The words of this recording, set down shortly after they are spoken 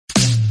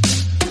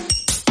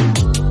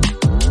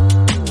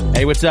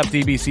Hey, what's up,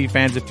 DBC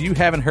fans? If you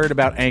haven't heard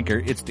about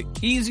Anchor, it's the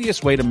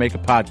easiest way to make a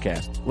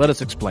podcast. Let us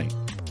explain.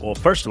 Well,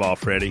 first of all,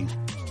 Freddie,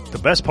 the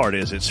best part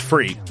is it's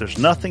free. There's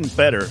nothing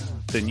better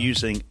than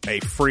using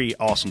a free,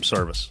 awesome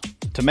service.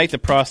 To make the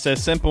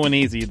process simple and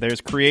easy, there's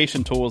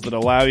creation tools that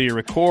allow you to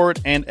record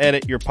and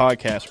edit your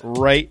podcast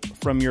right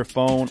from your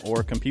phone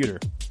or computer.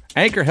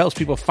 Anchor helps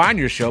people find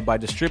your show by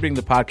distributing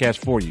the podcast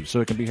for you,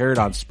 so it can be heard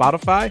on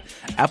Spotify,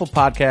 Apple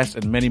Podcasts,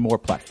 and many more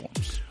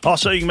platforms.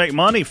 Also, you can make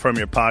money from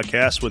your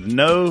podcast with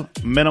no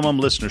minimum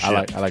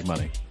listenership. I like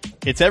money.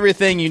 It's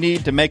everything you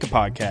need to make a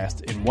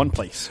podcast in one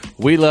place.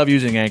 We love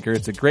using Anchor.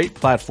 It's a great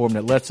platform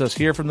that lets us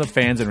hear from the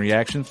fans in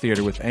Reaction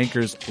Theater with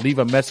Anchor's Leave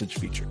a Message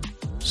feature.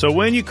 So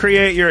when you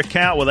create your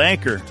account with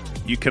Anchor,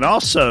 you can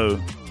also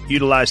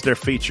utilize their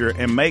feature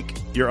and make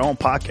your own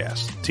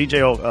podcast.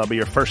 TJ will be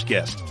your first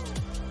guest.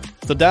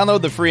 So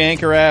download the free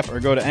Anchor app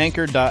or go to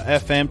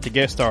anchor.fm to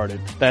get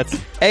started. That's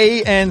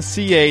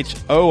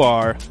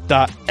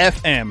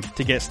ANCHOR.FM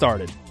to get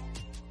started.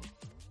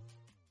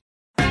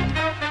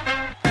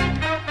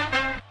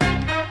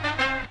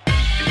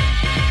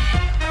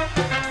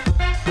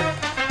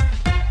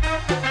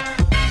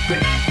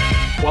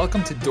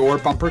 Welcome to Door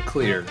Bumper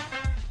Clear.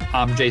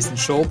 I'm Jason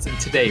Schultz, and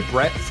today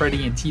Brett,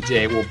 Freddie, and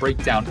TJ will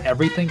break down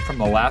everything from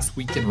the last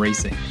week in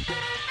racing,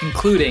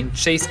 including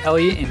Chase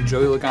Elliott and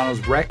Joey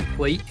Logano's wreck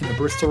late in the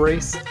Bristol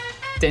race,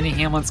 Denny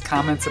Hamlin's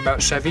comments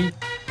about Chevy,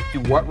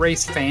 and what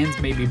race fans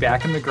may be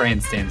back in the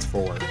grandstands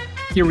for.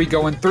 Here we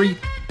go in 3,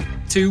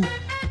 2,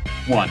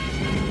 1.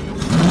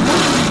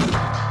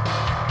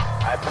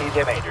 I'm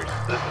TJ Majors.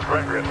 This is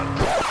Brett Griffin.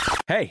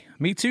 Hey,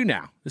 me too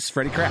now. This is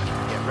Freddie Kraft.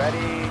 Get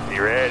ready. Be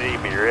ready.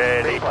 Be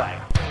ready.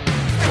 Flag.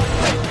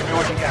 Give me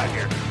what you got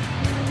here.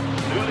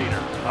 New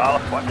leader.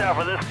 Watch out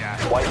for this guy.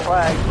 White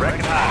flag.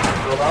 Recognize.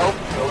 Go low.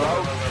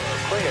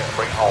 Clear.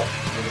 Bring it home.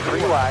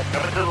 3 wide.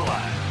 Coming to the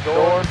line.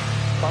 Door.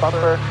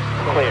 Bumper.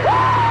 Clear.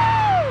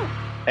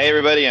 Hey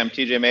everybody, I'm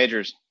TJ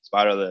Majors,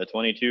 spotter of the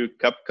 22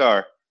 Cup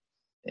car,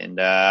 and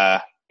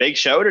big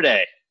show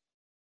today.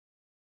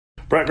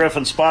 Brett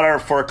Griffin, spotter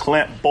for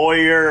Clint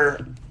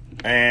Boyer,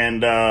 and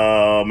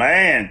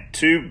man,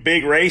 2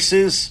 big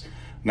races.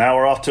 Now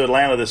we're off to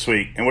Atlanta this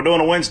week, and we're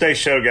doing a Wednesday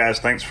show, guys.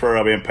 Thanks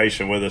for being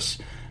patient with us.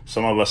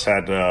 Some of us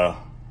had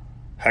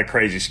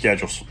crazy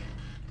schedules.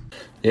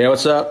 Yeah,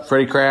 what's up?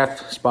 Freddie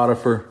Kraft, spotter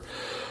for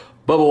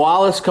Bubba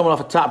Wallace, coming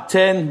off a top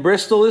 10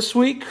 Bristol this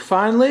week,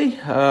 finally.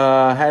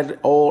 Had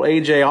old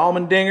AJ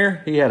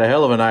Allmendinger. He had a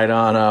hell of a night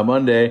on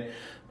Monday.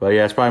 But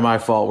yeah, it's probably my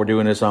fault we're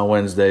doing this on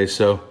Wednesday.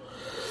 So,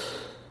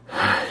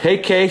 hey,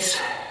 Case.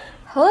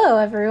 Hello,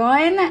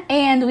 everyone.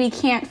 And we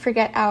can't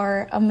forget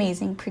our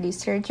amazing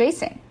producer,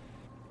 Jason.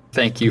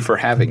 Thank you for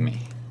having me.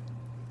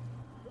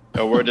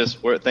 So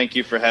thank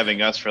you for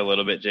having us for a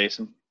little bit,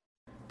 Jason.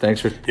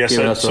 Thanks for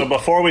giving us so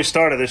before we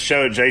started this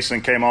show,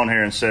 Jason came on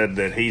here and said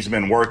that he's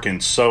been working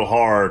so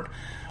hard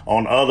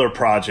on other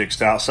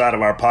projects outside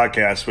of our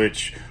podcast,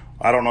 which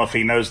I don't know if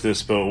he knows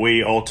this, but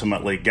we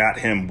ultimately got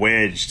him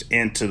wedged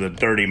into the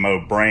Dirty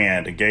Mo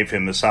brand and gave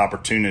him this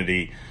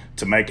opportunity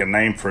to make a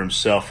name for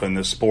himself in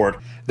this sport.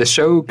 The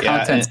show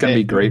content's going to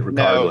be great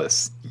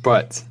regardless,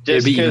 but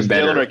it'd be even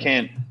better. Dillner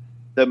can't.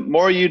 The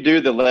more you do,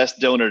 the less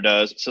Dillner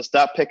does. So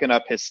stop picking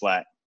up his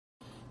slack.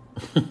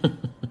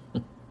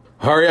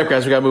 Hurry up,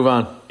 guys. We got to move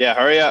on. Yeah,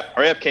 hurry up.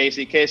 Hurry up,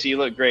 Casey. Casey, you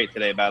look great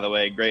today, by the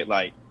way. Great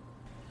light.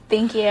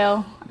 Thank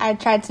you. I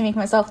tried to make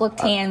myself look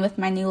tan with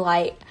my new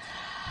light.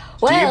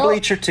 Well, do you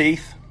bleach your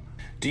teeth?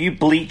 Do you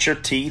bleach your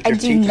teeth? Your I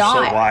do teeth not.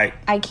 are so white.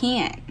 I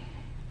can't.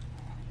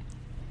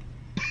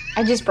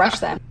 I just brush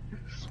them.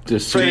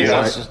 Just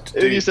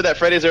You said that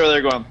Freddie's over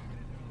there going,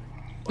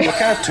 What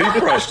kind of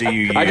toothbrush do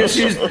you use? I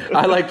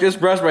just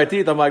brush my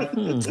teeth. I'm like,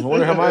 I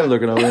wonder how mine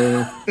looking over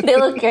there. They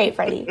look great,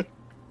 Freddie.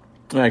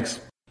 Thanks.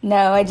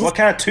 No, I just... What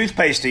kind of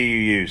toothpaste do you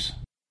use?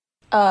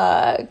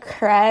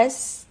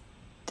 Crest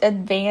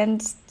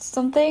Advanced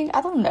something.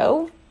 I don't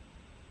know.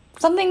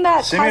 Something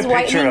that Send me has a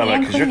picture whitening of it,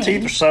 and because your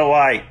cleaning. teeth are so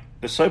white.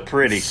 They're so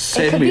pretty.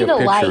 Send could me be a the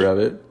picture light. of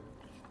it.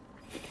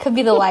 Could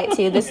be the light,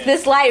 too.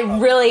 This light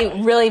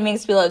really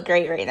makes me look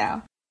great right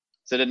now.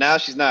 so that now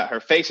she's not, her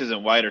face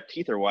isn't white, her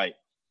teeth are white.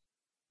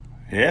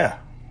 Yeah.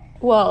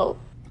 Whoa.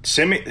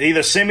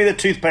 Either send me the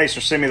toothpaste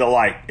or send me the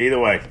light. Either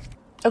way.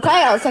 Okay,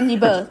 I'll send you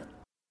both.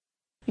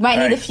 You might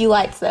need a few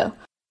lights, though.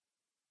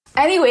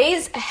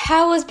 Anyways,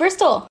 how was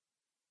Bristol?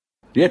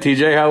 Yeah,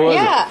 TJ, how was it?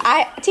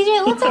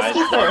 TJ, let's ask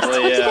you first.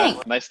 What do you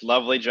think? Nice,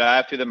 lovely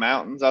drive through the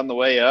mountains on the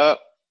way up.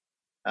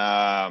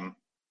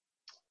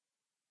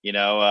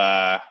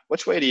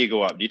 Which way do you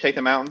go up? Do you take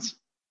the mountains?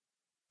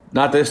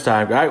 Not this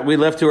time. We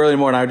left too early in the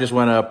morning. I just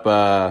went up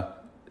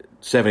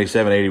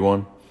 77,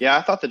 81. Yeah,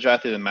 I thought the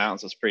drive through the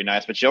mountains was pretty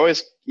nice, but you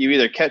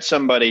either catch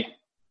somebody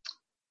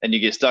and you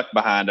get stuck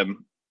behind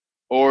them,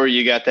 or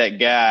you got that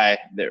guy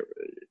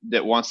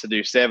that wants to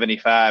do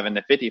 75 and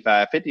the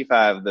 55.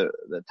 55, the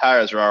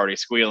tires are already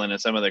squealing in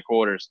some of the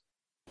quarters.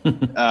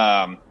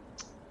 I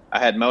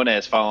had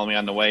Monez following me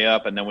on the way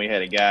up, and then we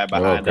had a guy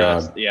behind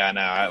us. Yeah, I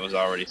know. It was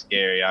already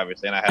scary,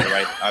 obviously, and I had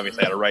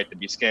a right to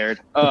be scared.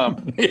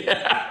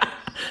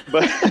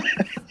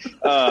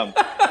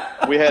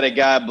 We had a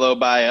guy blow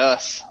by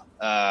us,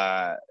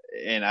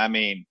 and I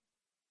mean,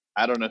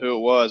 I don't know who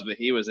it was, but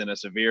he was in a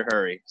severe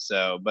hurry.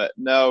 So, but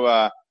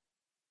no,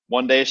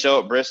 one day show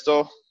at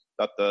Bristol.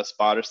 Thought the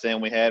spotter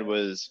stand we had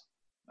was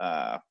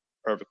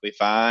perfectly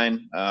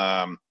fine.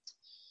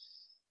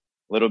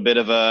 Little bit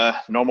of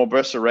a normal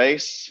Bristol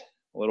race,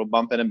 a little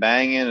bumping and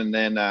banging, and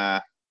then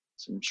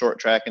some short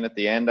tracking at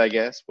the end, I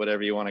guess,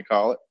 whatever you want to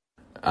call it.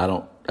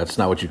 That's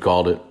not what you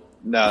called it.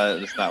 No,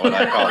 that's not what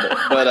I called it.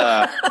 But,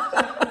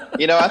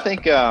 I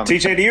think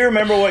TJ, do you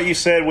remember what you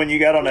said when you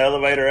got on the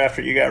elevator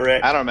after you got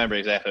wrecked? I don't remember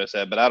exactly what I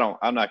said, but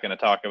I'm not going to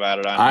talk about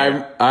it on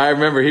here. I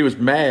remember he was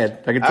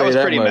mad. I can tell you that much. I was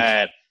pretty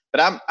mad.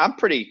 But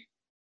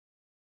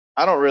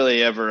I don't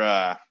really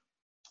ever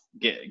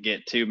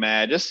get too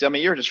mad.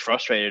 You're just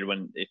frustrated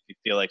if you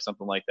feel like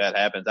something like that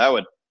happens. I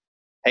would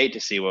hate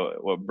to see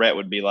what Brett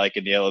would be like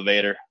in the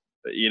elevator.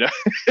 But,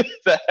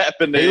 if that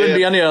happened to him. He wouldn't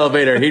be on the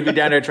elevator. He'd be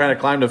down there trying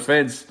to climb the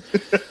fence.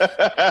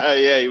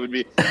 Yeah, he would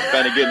be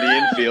trying to get in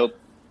the infield.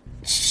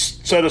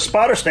 So the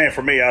spotter stand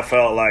for me, I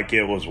felt like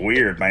it was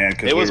weird, man,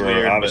 because we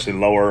were obviously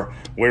lower.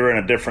 We were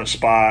in a different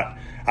spot.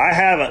 I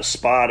haven't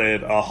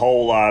spotted a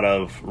whole lot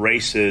of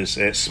races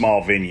at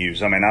small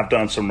venues. I mean, I've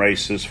done some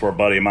races for a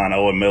buddy of mine,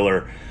 Owen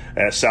Miller,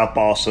 at South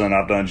Boston.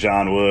 I've done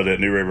John Wood at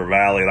New River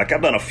Valley. Like,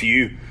 I've done a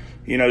few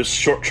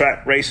short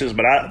track races,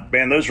 but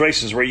those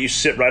races where you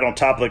sit right on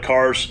top of the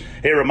cars,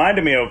 it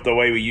reminded me of the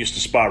way we used to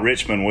spot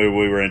Richmond where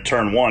we were in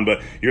turn one,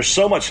 but you're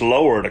so much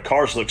lower, the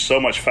cars look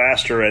so much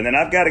faster. And then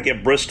I've got to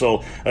give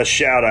Bristol a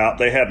shout out.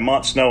 They had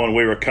months knowing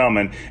we were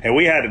coming, and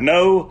we had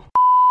no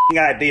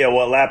idea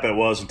what lap it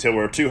was until we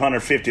were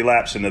 250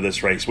 laps into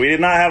this race. We did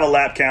not have a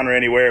lap counter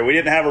anywhere. We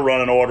didn't have a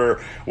running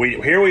order.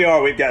 Here we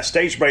are. We've got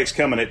stage breaks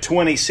coming at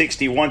 20,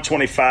 60,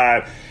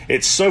 125.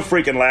 It's so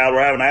freaking loud.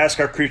 We're having to ask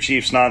our crew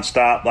chiefs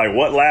nonstop, like,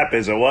 what lap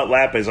is it? What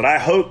lap is it? I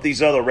hope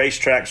these other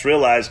racetracks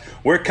realize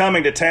we're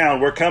coming to town.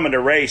 We're coming to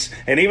race.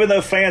 And even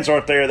though fans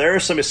aren't there are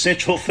some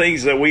essential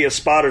things that we as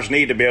spotters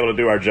need to be able to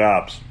do our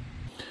jobs.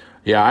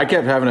 Yeah, I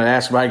kept having to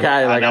ask my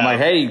guy, I'm like,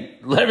 hey,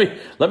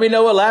 let me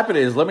know what lap it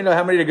is. Let me know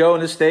how many to go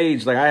in this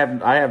stage. Like,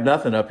 I have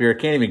nothing up here. I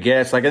can't even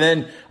guess. Like, and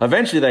then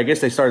eventually, I guess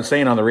they started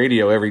saying on the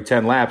radio every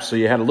 10 laps, so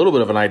you had a little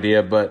bit of an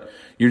idea, but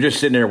you're just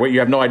sitting there waiting.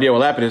 You have no idea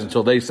what lap it is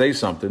until they say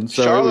something.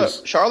 So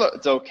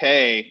Charlotte's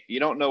okay.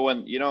 You don't know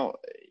when,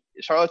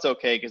 Charlotte's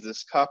okay because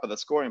this top of the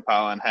scoring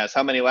pylon has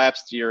how many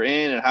laps you're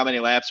in and how many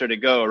laps are to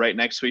go right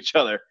next to each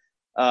other.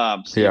 You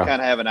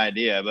kind of have an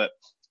idea, but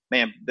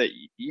man, that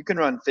you can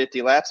run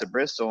 50 laps at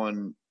Bristol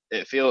and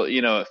it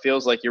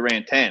feels like you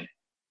ran 10.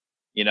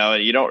 You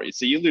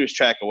lose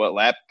track of what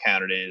lap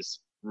count it is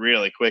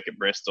really quick at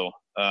Bristol.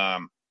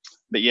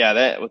 But yeah,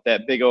 that with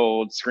that big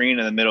old screen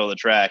in the middle of the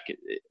track,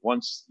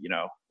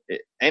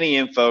 any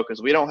info,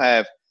 because we don't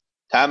have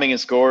timing and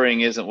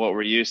scoring isn't what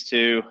we're used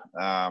to.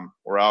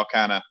 We're all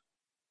kind of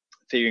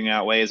figuring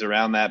out ways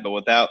around that, but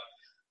without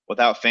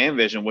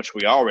FanVision, which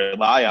we all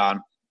rely on,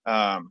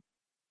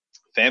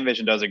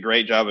 FanVision does a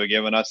great job of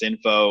giving us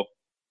info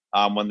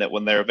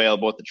when they're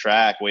available at the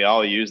track. We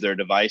all use their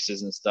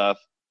devices and stuff.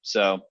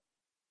 So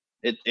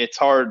it's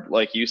hard,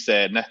 like you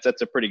said, and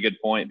that's a pretty good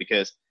point,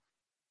 because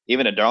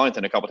even at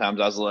Darlington a couple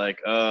times I was like,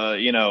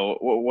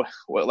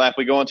 what lap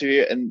we going to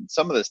here? And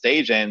some of the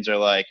stage ends are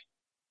like,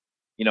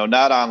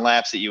 not on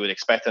laps that you would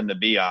expect them to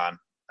be on.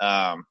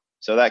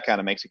 So that kind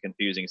of makes it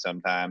confusing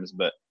sometimes.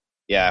 But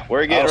yeah,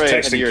 we're getting ready to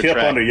head to your Kip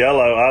track. Under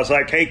yellow. I was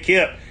like, hey,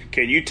 Kip,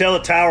 can you tell the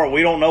tower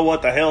we don't know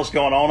what the hell's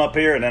going on up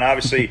here? And then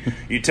obviously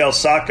you tell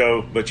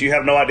Sacco, but you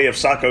have no idea if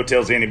Sacco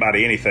tells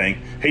anybody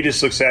anything. He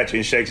just looks at you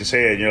and shakes his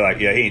head, and you're like,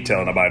 yeah, he ain't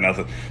telling nobody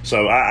nothing.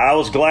 So I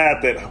was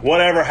glad that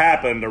whatever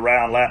happened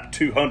around lap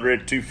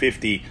 200,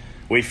 250,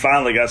 we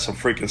finally got some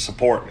freaking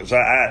support, because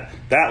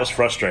that was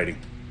frustrating.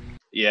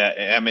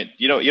 Yeah, I mean,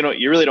 you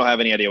really don't have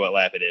any idea what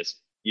lap it is.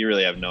 You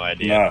really have no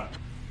idea.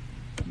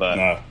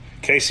 No.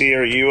 Casey,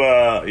 are you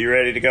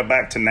ready to go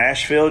back to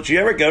Nashville? Did you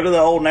ever go to the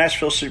old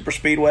Nashville Super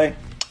Speedway?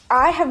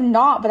 I have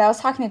not, but I was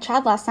talking to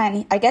Chad last night,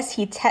 and I guess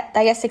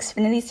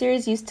Xfinity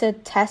Series used to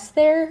test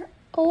there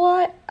a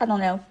lot. I don't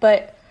know,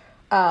 but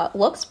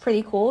looks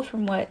pretty cool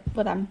from what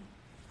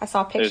I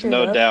saw pictures of.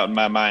 There's no doubt in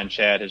my mind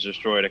Chad has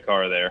destroyed a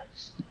car there.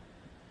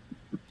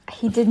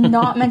 He did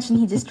not mention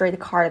he destroyed a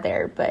car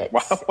there, but...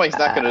 Well, he's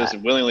not going to just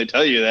willingly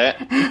tell you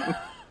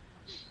that.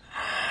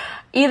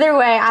 Either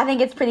way, I think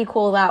it's pretty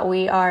cool that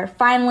we are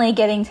finally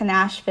getting to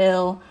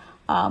Nashville.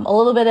 A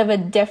little bit of a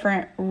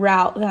different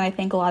route than I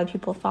think a lot of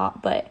people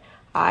thought, but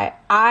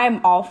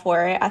I'm all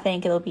for it. I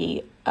think it'll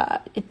be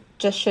it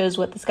just shows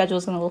what the schedule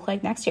is going to look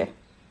like next year.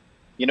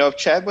 If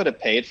Chad would have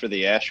paid for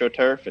the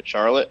AstroTurf at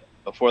Charlotte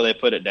before they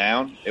put it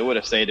down, it would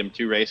have saved him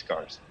 2 race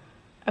cars.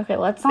 Okay,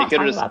 let's not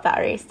talk about that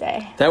race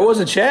day. That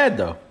wasn't Chad,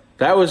 though.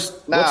 That was,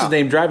 what's his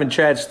name, driving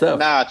Chad's stuff.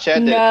 Nah,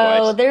 Chad did it twice.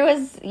 No, there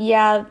was,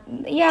 yeah.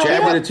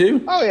 Chad did it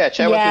too? Oh, yeah,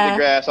 Chad went through the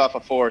grass off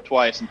of 4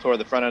 twice and tore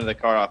the front end of the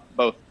car off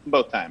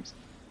both times.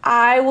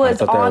 I was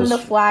thought that on was- the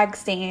flag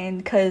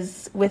stand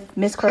because with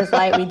Miss Coors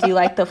Light we do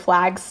like the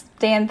flag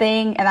stand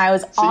thing, and I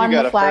was So you on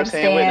got the a flag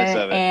first-hand witness stand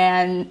of it.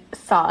 and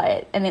saw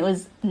it, and it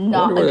was I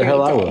not wonder a where the great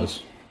hell I day.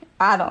 was.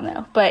 I don't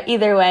know, but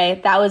either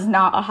way, that was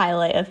not a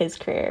highlight of his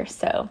career.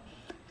 So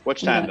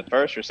Which time, the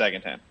first or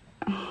second time?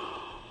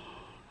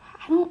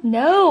 I don't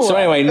know. So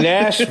anyway,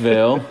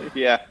 Nashville.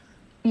 Yeah.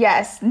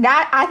 Yes,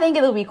 that I think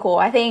it'll be cool.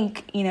 I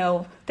think,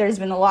 there's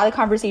been a lot of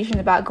conversation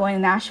about going to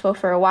Nashville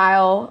for a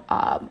while.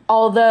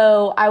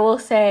 Although I will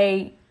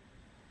say,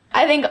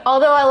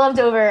 although I love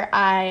Dover,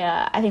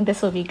 I think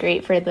this will be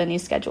great for the new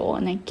schedule,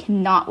 and I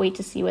cannot wait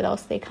to see what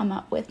else they come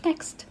up with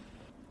next.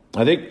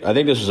 I think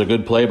this is a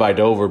good play by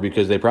Dover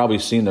because they probably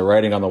seen the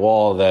writing on the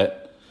wall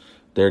that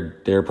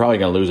they're probably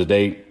going to lose a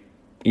date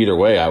either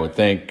way, I would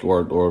think,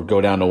 or go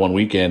down to one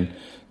weekend.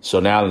 So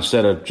now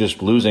instead of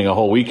just losing a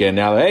whole weekend,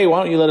 now, hey,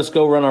 why don't you let us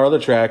go run our other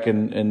track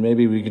and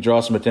maybe we could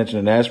draw some attention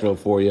to Nashville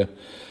for you.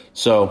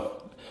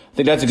 So I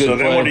think that's a good So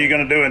then play. what are you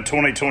going to do in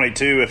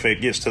 2022 if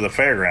it gets to the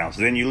fairgrounds?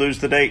 Then you lose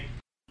the date?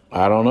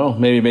 I don't know.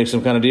 Maybe make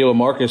some kind of deal with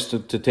Marcus to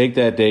take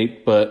that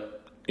date.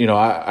 But,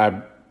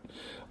 I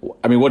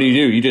mean, what do?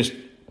 You just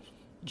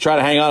try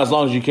to hang on as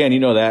long as you can. You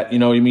know that.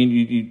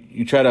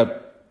 You try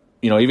to,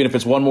 even if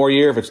it's one more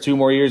year, if it's 2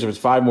 more years, if it's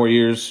 5 more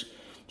years,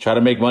 try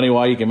to make money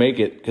while you can make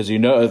it. Because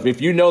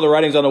if you know the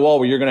writing's on the wall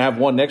where you're going to have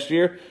one next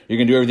year, you're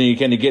going to do everything you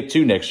can to get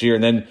 2 next year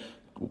and then,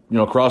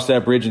 cross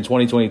that bridge in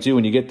 2022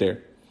 when you get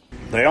there.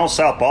 They own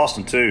South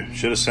Boston too.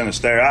 Should have sent us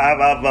there.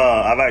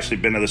 I've actually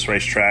been to this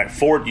racetrack.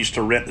 Ford used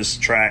to rent this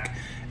track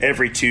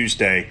every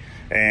Tuesday,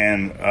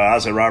 and I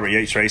was at Robert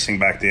Yates Racing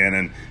back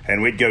then,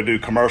 and we'd go do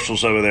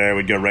commercials over there.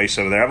 We'd go race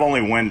over there. I've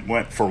only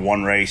went for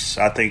one race.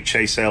 I think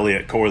Chase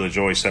Elliott, Corey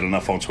LaJoie said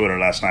enough on Twitter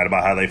last night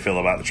about how they feel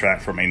about the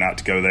track for me not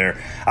to go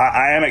there.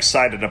 I am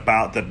excited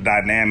about the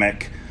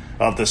dynamic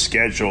of the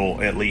schedule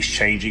at least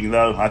changing,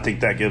 though. I think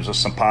that gives us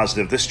some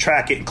positive. This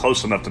track getting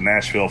close enough to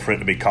Nashville for it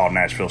to be called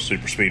Nashville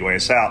Super Speedway.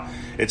 It's out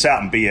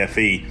in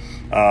BFE,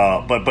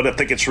 but I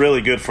think it's really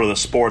good for the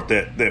sport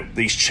that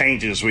these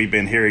changes we've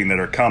been hearing that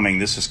are coming.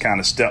 This is kind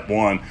of step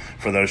one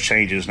for those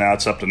changes. Now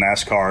it's up to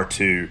NASCAR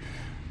to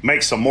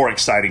make some more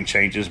exciting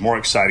changes, more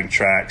exciting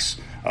tracks.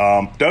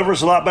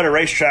 Dover's a lot better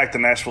racetrack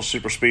than Nashville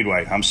Super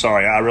Speedway. I'm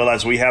sorry. I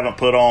realize we haven't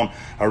put on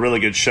a really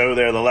good show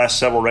there the last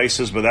several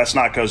races, but that's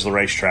not because of the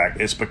racetrack.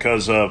 It's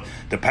because of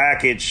the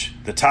package,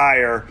 the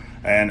tire,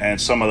 and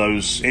some of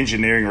those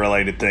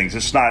engineering-related things.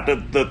 It's not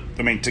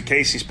to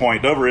Casey's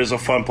point, Dover is a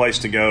fun place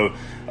to go.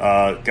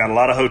 Got a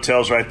lot of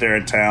hotels right there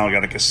in town.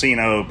 Got a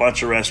casino, a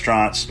bunch of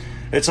restaurants.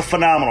 It's a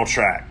phenomenal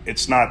track.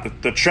 It's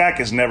not the track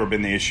has never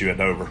been the issue at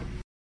Dover.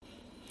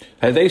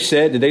 Did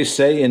they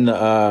say in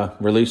the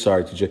release?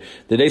 Sorry, TJ.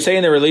 Did they say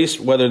in the release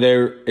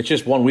whether it's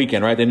just one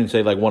weekend, right? They didn't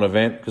say like one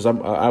event because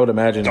I would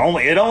imagine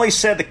it only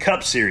said the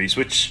Cup Series,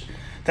 which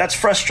that's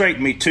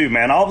frustrating me too,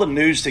 man. All the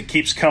news that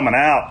keeps coming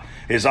out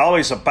is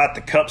always about the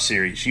Cup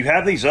Series. You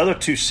have these other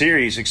 2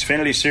 series,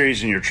 Xfinity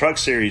Series and your Truck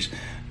Series,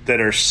 that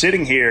are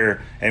sitting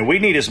here, and we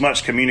need as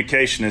much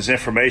communication as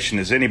information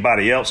as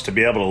anybody else to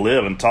be able to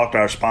live and talk to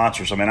our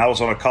sponsors. I mean, I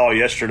was on a call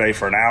yesterday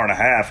for an hour and a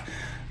half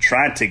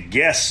trying to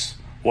guess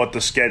what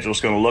the schedule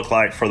is going to look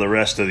like for the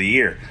rest of the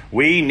year.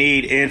 We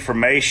need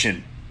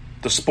information.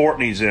 The sport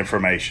needs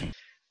information.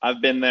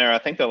 I've been there. I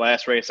think the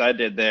last race I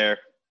did there,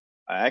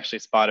 I actually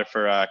spotted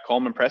for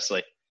Coleman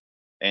Presley,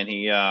 and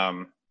he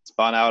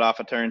spun out off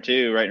of turn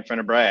 2 right in front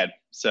of Brad.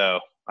 So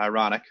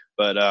ironic,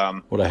 but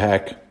what a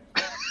hack.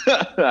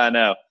 I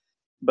know.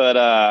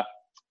 But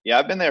yeah,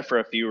 I've been there for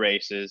a few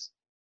races.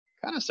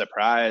 Kind of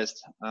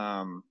surprised.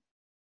 That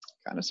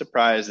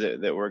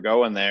we're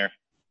going there.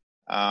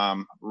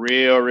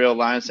 Real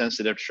line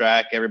sensitive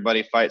track.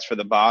 Everybody fights for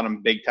the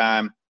bottom big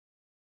time.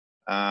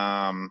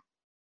 I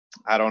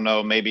don't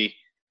know, maybe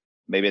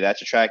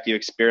that's a track you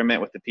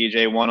experiment with the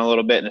PJ1 a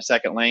little bit in the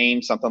second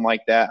lane, something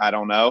like that. I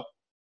don't know.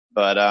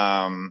 But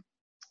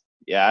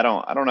yeah, I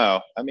don't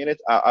know. I mean,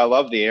 I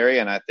love the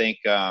area, and I think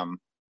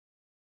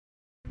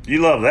you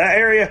love that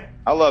area?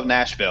 I love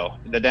Nashville,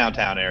 the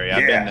downtown area. Yeah,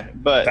 I've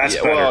been, but that's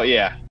yeah, better. well,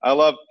 yeah, I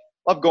love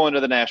going to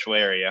the Nashville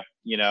area.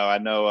 I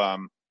know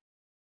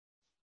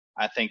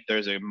I think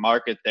there's a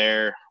market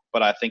there,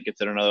 but I think it's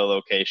at another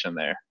location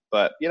there.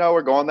 But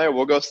we're going there.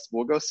 We'll go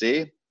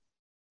see.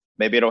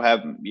 Maybe it'll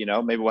have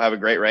maybe we'll have a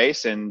great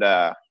race, and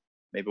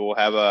maybe we'll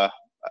have a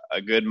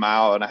good 1.5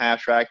 mile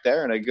track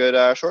there and a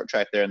good short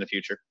track there in the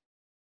future.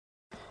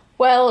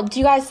 Well, do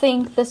you guys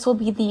think this will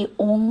be the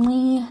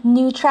only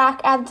new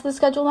track added to the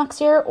schedule next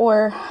year,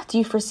 or do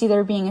you foresee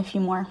there being a few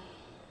more?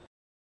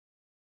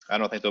 I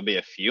don't think there'll be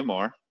a few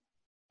more,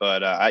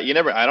 but I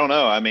don't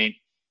know. I mean,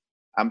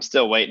 I'm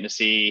still waiting to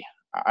see.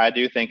 I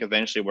do think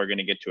eventually we're going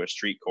to get to a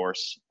street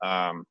course,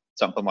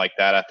 something like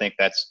that. I think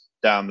that's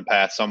down the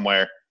path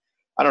somewhere.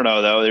 I don't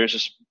know though.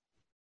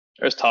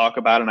 There's talk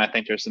about it, and I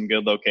think there's some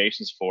good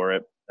locations for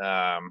it.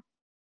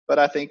 But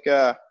I think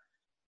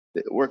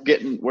we're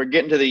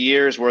getting to the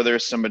years where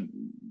there's some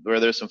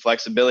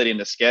flexibility in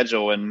the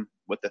schedule, and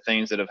with the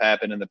things that have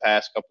happened in the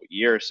past couple of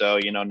years. So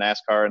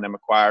NASCAR and them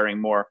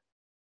acquiring more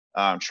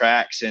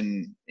tracks,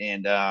 and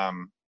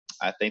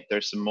I think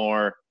there's some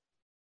more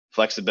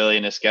flexibility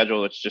in the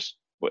schedule. It's just,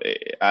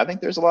 I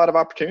think there's a lot of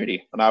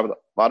opportunity, and a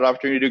lot of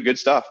opportunity to do good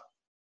stuff.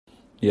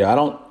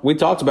 Yeah, we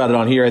talked about it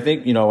on here. I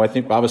think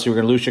obviously we're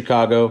going to lose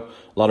Chicago.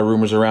 A lot of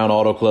rumors around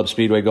Auto Club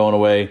Speedway going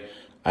away.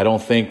 I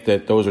don't think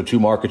that those are two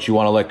markets you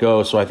want to let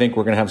go. So I think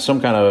we're going to have some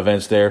kind of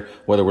events there,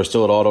 whether we're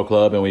still at Auto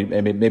Club and we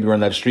maybe run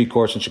that street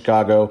course in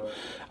Chicago.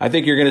 I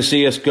think you're going to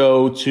see us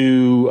go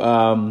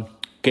to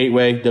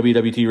Gateway,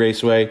 WWT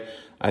Raceway.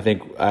 I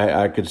think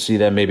I could see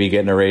them maybe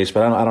getting a race,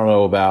 but I don't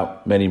know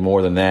about many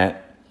more than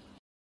that.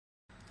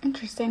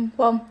 Interesting.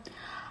 Well,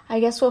 I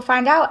guess we'll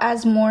find out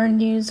as more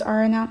news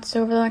are announced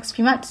over the next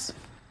few months.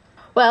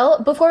 Well,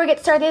 before we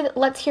get started,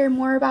 let's hear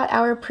more about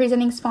our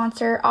presenting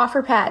sponsor,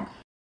 OfferPad.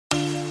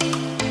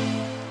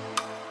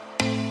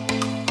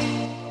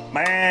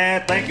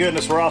 Man, thank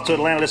goodness we're off to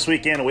Atlanta this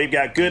weekend, and we've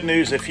got good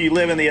news if you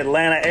live in the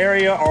Atlanta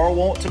area or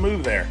want to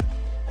move there.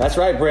 That's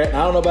right, Brett.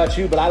 I don't know about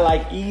you, but I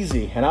like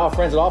easy. And our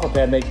friends at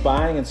OfferPad make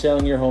buying and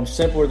selling your home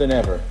simpler than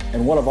ever.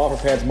 And one of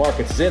OfferPad's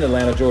markets is in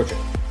Atlanta, Georgia.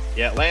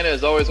 Yeah, Atlanta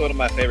is always one of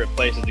my favorite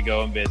places to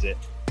go and visit.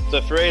 So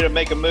if you're ready to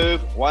make a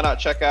move, why not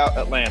check out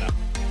Atlanta?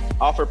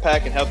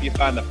 OfferPad can help you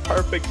find the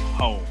perfect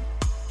home.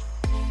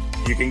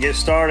 You can get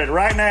started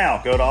right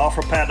now. Go to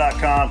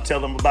OfferPad.com, tell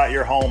them about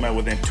your home, and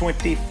within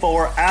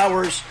 24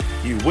 hours,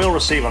 you will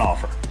receive an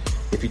offer.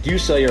 If you do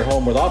sell your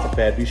home with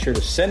OfferPad, be sure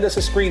to send us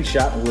a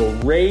screenshot and we'll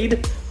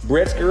raid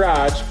Brett's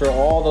Garage for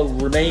all the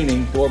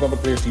remaining Door Bumper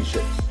Clear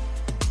t-shirts.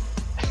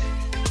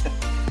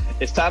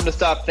 It's time to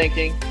stop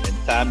thinking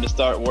and time to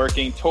start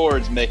working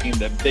towards making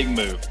the big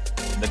move.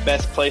 And the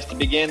best place to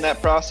begin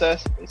that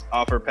process is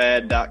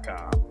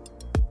OfferPad.com.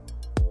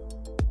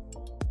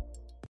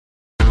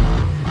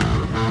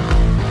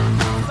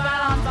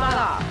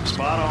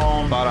 Spot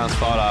on. Spot on,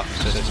 spot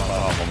off. Just spot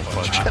off on the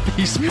question.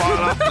 You spot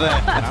off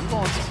that. I'm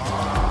going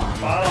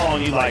Spot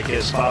on, you like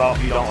it. Spot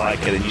off, you don't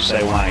like it, and you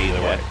say why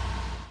either way.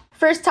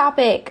 First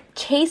topic,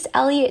 Chase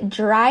Elliott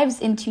drives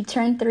into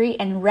turn 3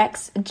 and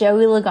wrecks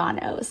Joey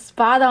Logano.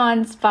 Spot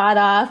on, spot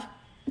off.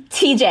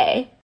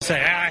 TJ.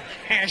 Say,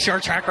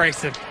 short track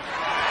racing.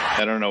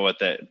 I don't know what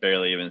that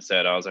barely even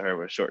said. All I heard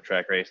was short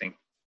track racing.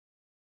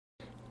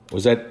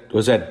 Was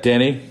that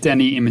Denny?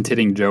 Denny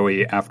imitating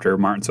Joey after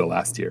Martinsville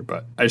last year,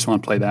 but I just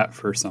want to play that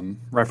for some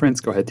reference.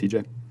 Go ahead,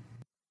 TJ.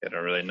 I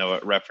don't really know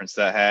what reference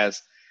that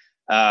has.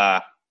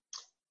 I'm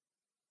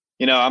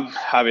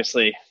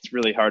obviously, it's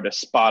really hard to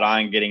spot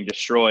on getting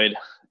destroyed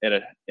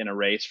in a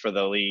race for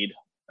the lead.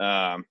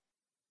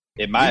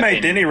 You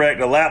made Denny wreck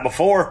the lap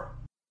before.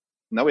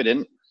 No, we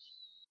didn't.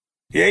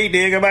 Yeah, you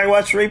did. Go back and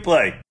watch the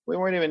replay. We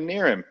weren't even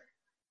near him.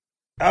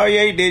 Oh,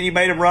 yeah, you did. You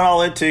made him run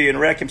all into you and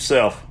wreck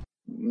himself.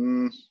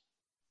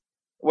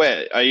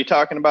 Wait, are you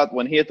talking about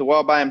when he hit the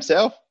wall by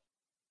himself?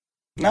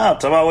 No, I'm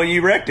talking about when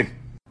you wrecked him.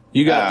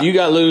 You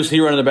got loose.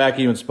 He ran in the back.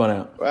 He even spun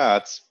out. Well,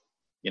 it's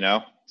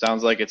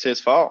sounds like it's his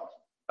fault.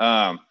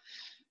 There's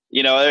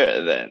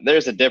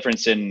a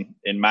difference in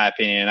my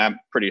opinion. I'm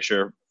pretty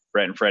sure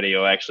Brett and Freddie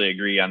will actually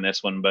agree on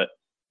this one. But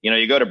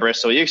you go to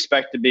Bristol, you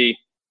expect to be,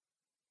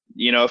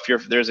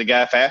 if there's a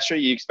guy faster,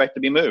 you expect to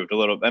be moved a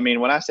little. I mean,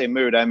 when I say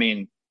moved, I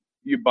mean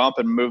you bump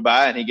and move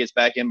by, and he gets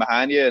back in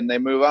behind you, and they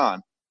move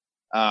on.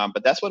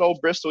 But that's what old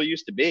Bristol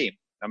used to be.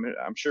 I mean,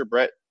 I'm sure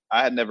Brett.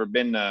 I had never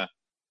been.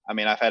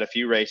 I've had a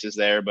few races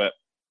there, but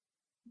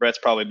Brett's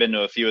probably been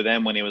to a few of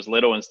them when he was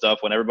little and stuff.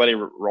 When everybody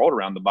rolled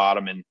around the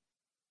bottom, and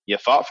you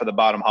fought for the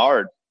bottom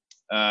hard.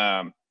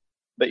 But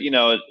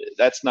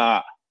that's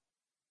not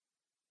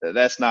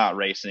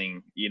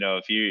racing.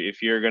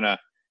 If you're gonna,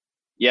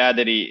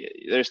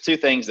 there's two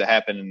things that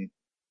happen.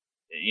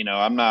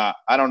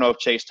 I don't know if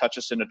Chase touched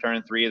us into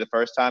turn 3 the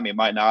first time. He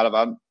might not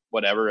have.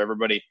 Whatever.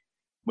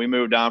 We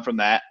moved on from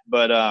that,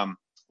 but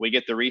we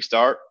get the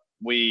restart.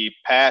 We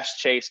pass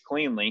Chase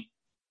cleanly.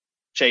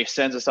 Chase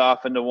sends us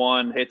off into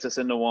 1, hits us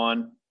into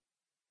 1.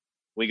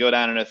 We go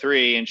down into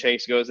 3, and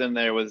Chase goes in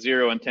there with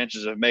zero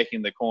intentions of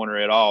making the corner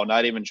at all.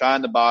 Not even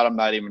trying to bottom,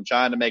 not even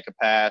trying to make a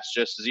pass,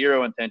 just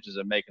zero intentions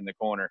of making the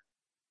corner,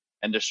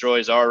 and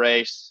destroys our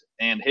race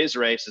and his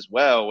race as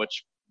well,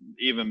 which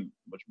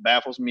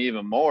baffles me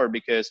even more,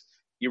 because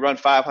you run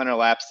 500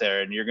 laps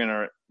there, and you're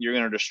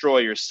gonna destroy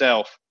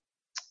yourself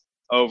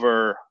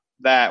over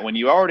that when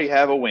you already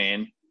have a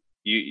win.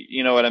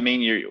 You know what I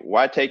mean?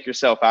 Why take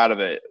yourself out of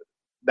it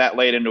that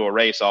late into a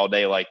race all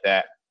day like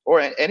that,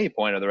 or at any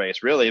point of the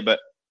race really? But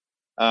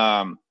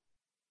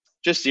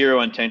just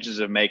zero intentions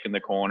of making the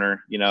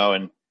corner,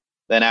 and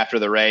then after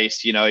the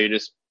race, you're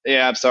just,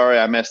 I'm sorry,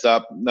 I messed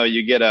up. No,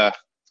 you get I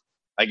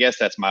guess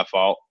that's my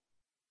fault.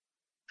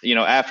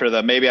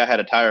 After maybe I had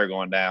a tire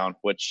going down,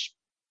 which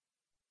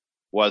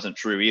wasn't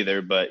true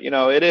either, but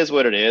it is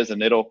what it is,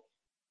 and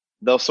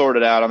they'll sort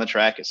it out on the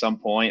track at some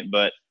point.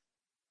 But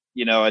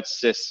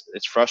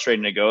it's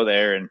frustrating to go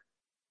there, and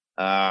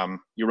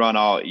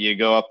you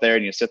go up there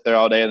and you sit there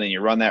all day, and then you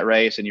run that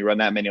race and you run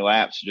that many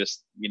laps,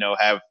 just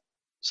have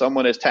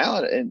someone as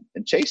talented,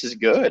 and Chase is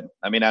good.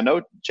 I mean, I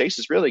know Chase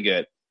is really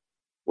good,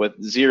 with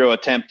zero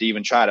attempt to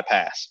even try to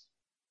pass.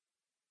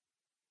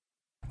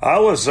 I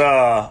was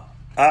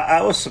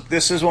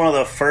This is one of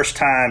the first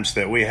times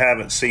that we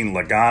haven't seen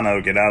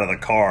Logano get out of the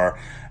car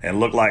and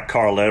look like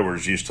Carl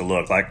Edwards used to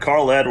look. Like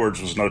Carl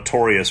Edwards was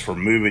notorious for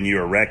moving you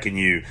or wrecking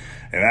you,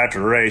 and after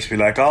the race be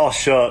like, oh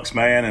shucks,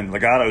 man. And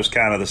Logano's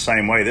kind of the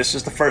same way. This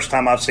is the first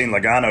time I've seen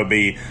Logano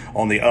be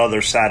on the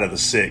other side of the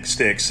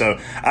stick. So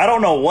I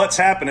don't know what's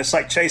happened. It's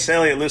like Chase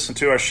Elliott listened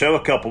to our show a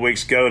couple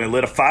weeks ago and it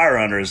lit a fire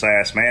under his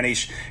ass, man.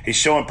 He's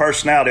showing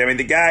personality. I mean,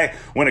 the guy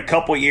went a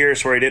couple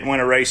years where he didn't win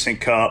a racing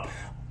cup.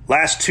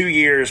 Last 2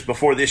 years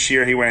before this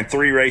year, he won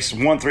 3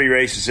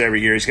 races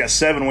every year. He's got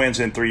 7 wins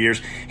in 3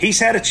 years. He's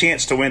had a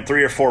chance to win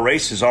 3 or 4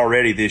 races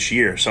already this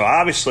year. So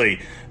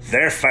obviously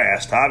they're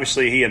fast.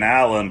 Obviously he and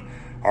Allen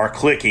are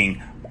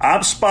clicking.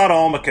 I'm spot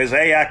on because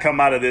A, I come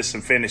out of this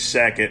and finish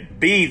second.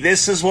 B,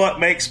 this is what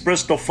makes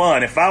Bristol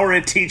fun. If I were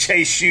in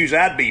TJ's shoes,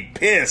 I'd be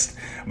pissed.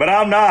 But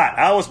I'm not.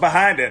 I was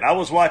behind it. I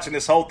was watching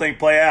this whole thing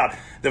play out.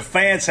 The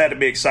fans had to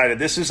be excited.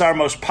 This is our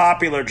most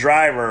popular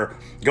driver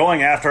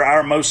going after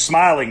our most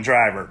smiling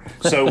driver.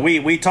 So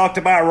we talked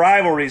about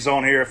rivalries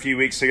on here a few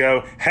weeks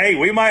ago. Hey,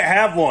 we might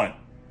have one.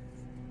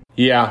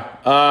 Yeah.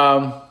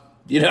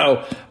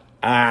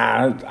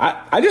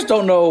 I just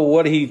don't know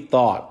what he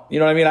thought. You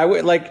know what I mean?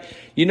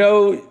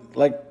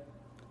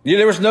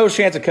 There was no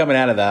chance of coming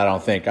out of that, I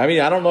don't think. I mean,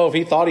 I don't know if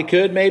he thought he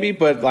could maybe,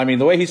 but I mean,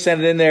 the way he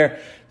sent it in there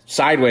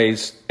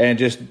sideways and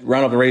just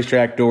run up the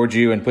racetrack towards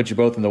you and put you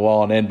both in the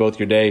wall and end both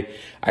your day,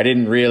 I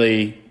didn't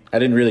really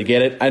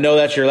get it. I know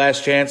that's your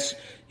last chance.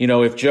 You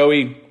know, if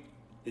Joey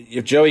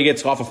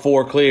gets off of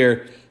 4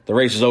 clear, the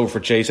race is over for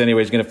Chase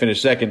anyway. He's going to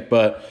finish second,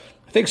 but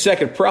I think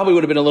second probably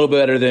would have been a little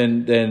better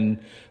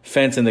than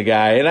fencing the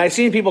guy. And I've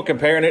seen people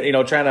comparing it,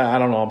 trying to, I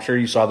don't know, I'm sure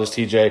you saw this,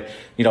 TJ,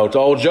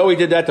 Joey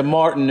did that to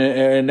Martin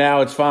and now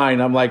it's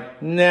fine. I'm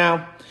like,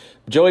 no.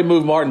 Joey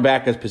moved Martin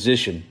back his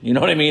position. You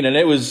know what I mean? And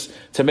it was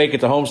to make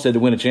it to Homestead to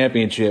win a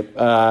championship.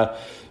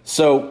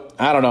 So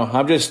I don't know.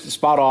 I'm just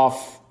spot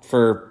off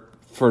for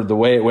the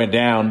way it went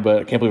down, but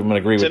I can't believe I'm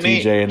going to agree with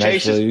TJ. And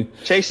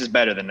Chase is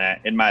better than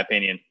that, in my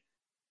opinion.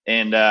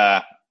 And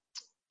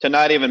to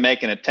not even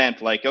make an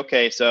attempt, like,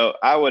 okay, so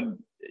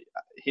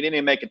he didn't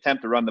even make an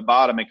attempt to run the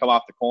bottom and come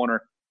off the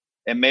corner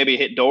and maybe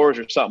hit doors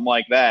or something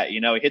like that. He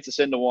hits us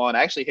into 1,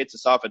 actually hits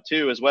us off at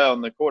 2 as well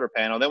in the quarter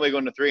panel. Then we go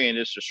into 3 and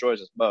it just destroys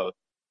us both.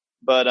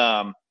 But,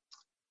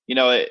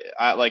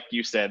 like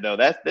you said, though,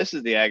 this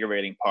is the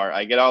aggravating part.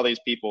 I get all these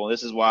people, and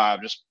this is why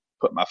I've just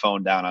put my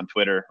phone down on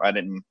Twitter. I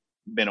didn't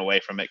been away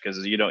from it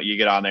because you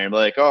get on there and be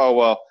like, oh,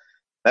 well,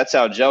 that's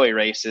how Joey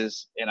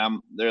races.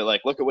 And they're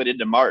like, look at what he did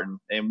to Martin.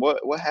 And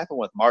what happened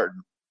with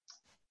Martin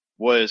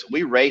was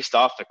we raced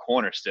off the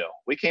corner still.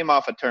 We came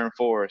off of turn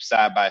 4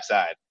 side by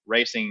side,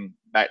 racing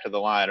back to the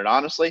line. And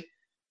honestly,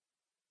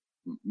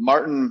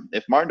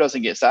 if Martin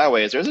doesn't get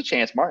sideways, there's a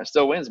chance Martin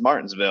still wins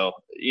Martinsville,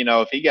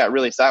 if he got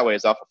really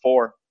sideways off of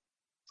 4.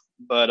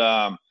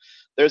 But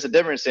there's a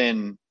difference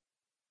in,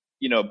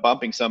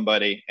 bumping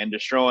somebody and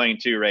destroying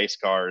 2 race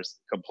cars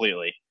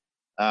completely.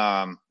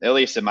 At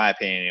least in my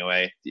opinion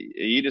anyway.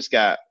 You just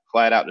got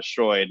flat out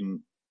destroyed.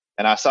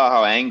 And I saw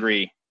how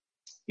angry,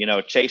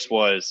 Chase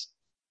was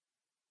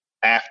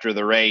after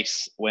the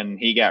race when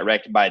he got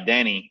wrecked by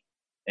Denny.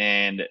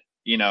 And,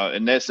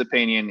 in this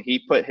opinion, he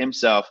put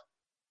himself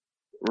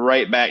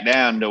right back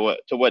down to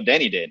what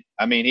Denny did.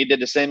 I mean, he did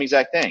the same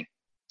exact thing.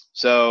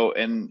 So,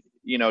 and,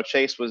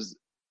 Chase was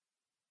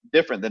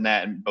different than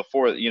that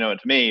before, to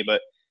me,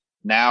 but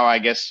now I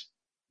guess,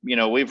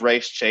 we've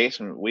raced Chase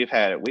and we've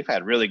had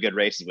really good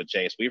races with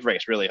Chase. We've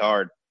raced really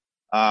hard,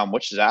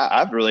 which is,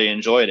 I've really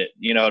enjoyed it,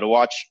 to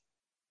watch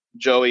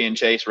Joey and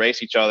Chase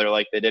race each other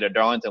like they did at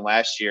Darlington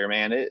last year,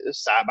 man. It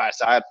was side by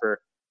side for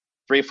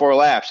 3-4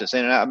 laps, just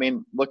in and out. I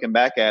mean, looking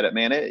back at it,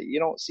 man, you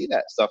don't see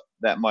that stuff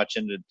that much,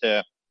 and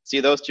to see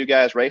those 2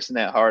 guys racing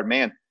that hard,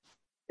 man,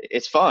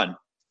 it's fun.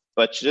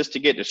 But just to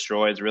get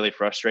destroyed is really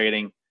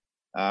frustrating.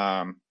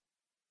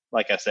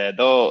 Like I said,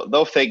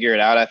 they'll figure it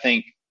out. I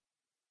think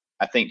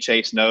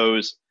Chase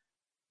knows,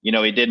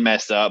 he did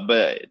mess up.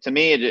 But to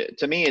me,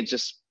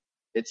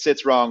 it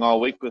sits wrong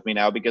all week with me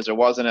now because there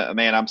wasn't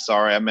man, I'm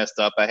sorry, I messed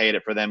up. I hate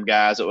it for them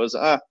guys. It was,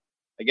 I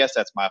guess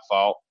that's my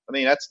fault. I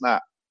mean, that's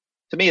not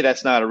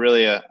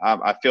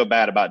I feel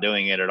bad about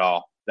doing it at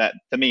all. That,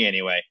 to me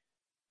anyway.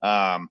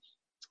 And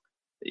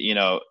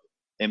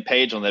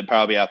Pageland, they'd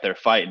probably be out there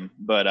fighting,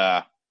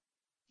 but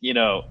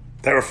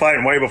they were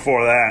fighting way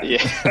before that.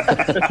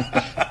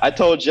 Yeah. I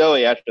told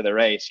Joey after the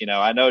race,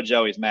 I know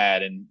Joey's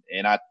mad, and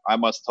I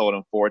must have told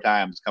him 4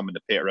 times coming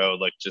to pit road,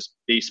 like, just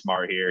be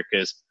smart here,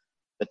 because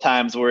the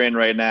times we're in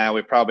right now,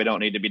 we probably don't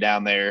need to be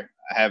down there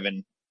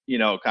having,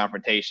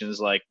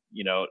 confrontations like,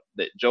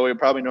 that Joey would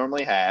probably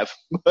normally have.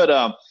 But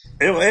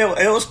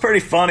it was pretty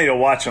funny to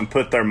watch them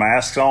put their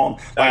masks on.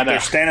 Like, they're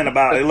standing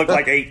they look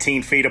like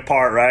 18 feet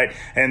apart, right?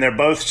 And they're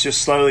both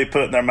just slowly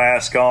putting their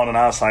mask on. And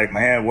I was like,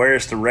 man,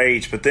 where's the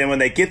rage? But then when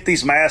they get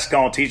these masks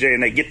on, TJ,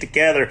 and they get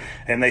together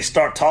and they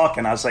start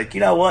talking, I was like,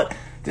 you know what?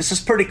 This is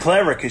pretty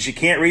clever because you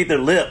can't read their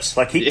lips.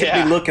 Like, he could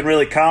be looking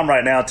really calm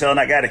right now, telling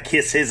that guy to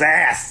kiss his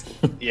ass.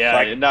 Yeah,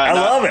 like, I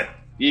love it.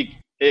 You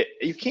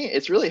can't.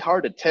 It's really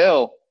hard to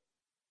tell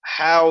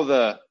how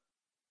the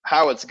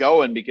how it's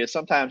going, because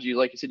sometimes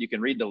like you said, you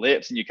can read the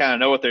lips and you kind of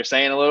know what they're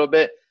saying a little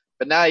bit.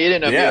 But now you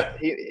didn't know. Yeah.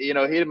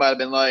 He might have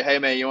been like, "Hey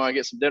man, you want to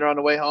get some dinner on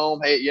the way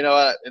home?" Hey,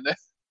 and then,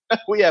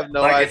 we have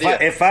no idea.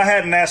 If I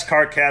had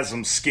NASCAR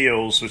Chasm's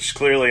skills, which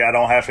clearly I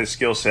don't have his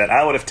skill set,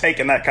 I would have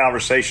taken that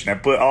conversation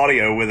and put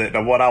audio with it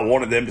of what I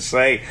wanted them to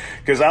say.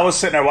 Because I was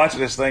sitting there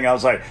watching this thing, I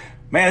was like,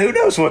 man, who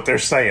knows what they're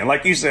saying?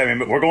 Like you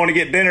said, we're going to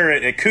get dinner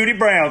at Cootie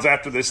Brown's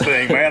after this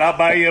thing, man. I'll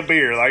buy you a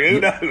beer. Like,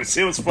 who knows?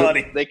 It was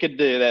funny. They could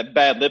do that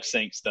bad lip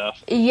sync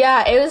stuff.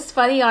 Yeah, it was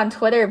funny on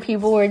Twitter.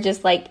 People were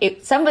just like,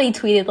 somebody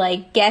tweeted,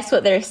 like, guess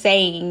what they're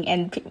saying.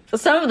 And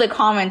some of the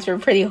comments were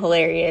pretty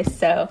hilarious.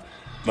 So,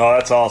 oh,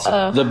 that's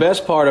awesome. The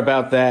best part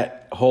about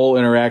that whole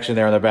interaction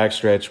there on the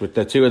backstretch with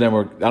the two of them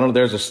were, I don't know,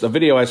 there's a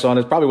video I saw, and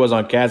it probably was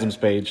on Chasm's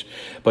page,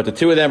 but the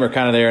two of them are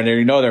kind of there, and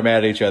they're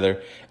mad at each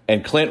other.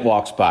 And Clint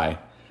walks by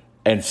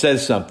and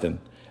says something,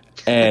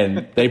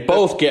 and they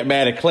both get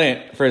mad at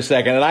Clint for a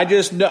second. And I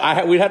just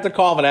know we'd have to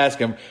call him and ask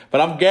him, but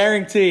I'm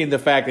guaranteeing the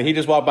fact that he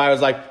just walked by and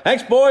was like,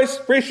 "Thanks, boys,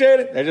 appreciate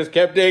it." They just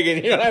kept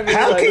digging. You know what I mean?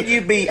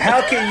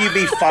 How can you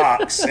be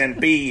Fox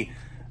and be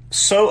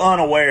so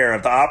unaware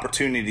of the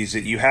opportunities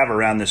that you have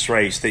around this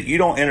race that you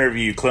don't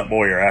interview Clint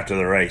Bowyer after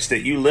the race,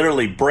 that you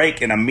literally break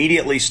and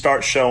immediately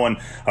start showing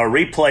a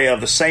replay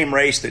of the same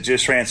race that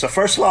just ran? So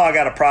first of all, I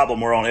got a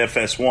problem. We're on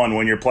FS1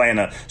 when you're playing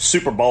a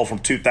Super Bowl from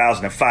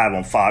 2005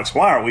 on Fox.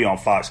 Why aren't we on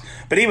Fox?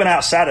 But even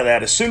outside of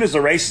that, as soon as the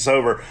race is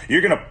over,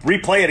 you're going to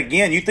replay it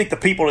again. You think the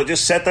people that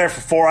just sat there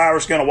for 4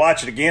 hours going to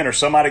watch it again, or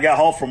somebody got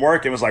home from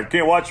work and was like,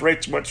 "Can't watch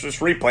this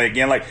replay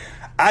again." Like,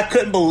 I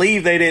couldn't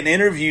believe they didn't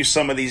interview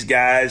some of these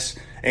guys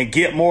and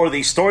get more of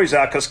these stories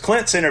out. Because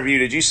Clint's interview,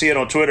 did you see it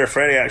on Twitter?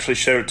 Freddie actually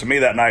showed it to me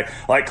that night.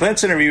 Like,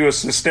 Clint's interview was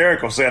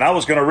hysterical, saying, "I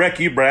was going to wreck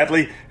you,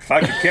 Bradley, if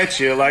I could catch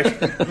you." Like,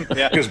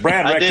 because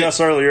Brad wrecked us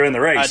earlier in the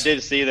race. I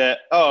did see that.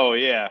 Oh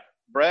yeah,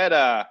 Brad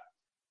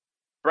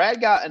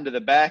got into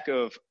the back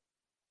of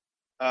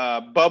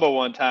Bubba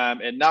one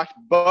time and knocked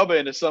Bubba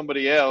into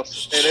somebody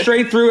else.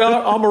 Straight through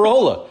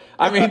Almirola.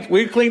 I mean,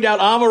 we cleaned out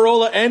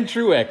Almirola and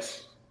Truex.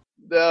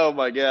 Oh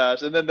my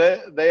gosh! And then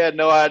they had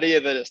no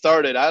idea that it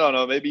started. I don't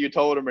know. Maybe you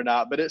told them or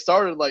not, but it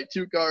started like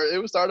two cars.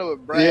 It was started with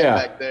Brad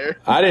back there.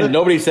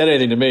 Nobody said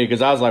anything to me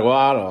because I was like, well,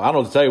 I don't know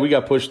what to tell you. We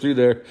got pushed through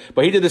there,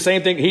 but he did the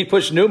same thing. He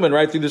pushed Newman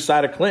right through the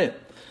side of Clint.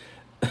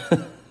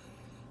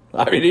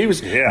 I mean,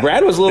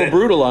 Brad was a little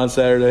brutal on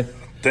Saturday.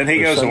 Then he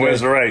goes and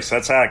wins the race.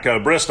 That's how it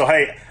goes. Bristol.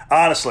 Hey,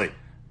 honestly,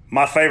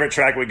 my favorite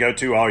track we go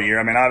to all year.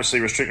 I mean, obviously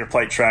restrictor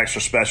plate tracks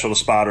are special to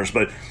spotters,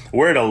 but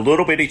we're at a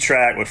little bitty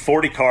track with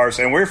 40 cars,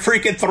 and we're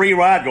freaking 3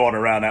 wide going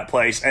around that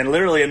place, and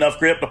literally enough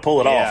grip to pull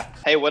it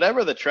off. Hey,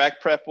 whatever the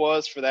track prep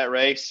was for that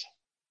race,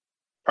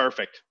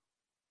 perfect.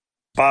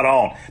 Spot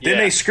on. Then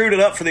they screwed it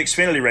up for the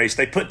Xfinity race.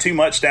 They put too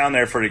much down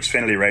there for the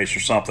Xfinity race or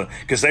something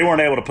because they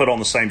weren't able to put on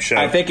the same show.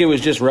 I think it was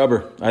just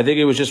rubber. From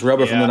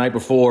the night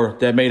before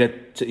that made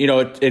it.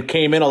 It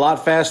came in a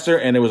lot faster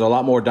and it was a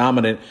lot more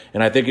dominant.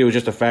 And I think it was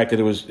just the fact that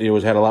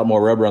it had a lot more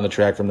rubber on the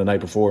track from the night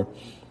before.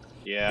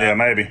 Yeah,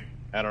 maybe.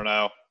 I don't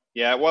know.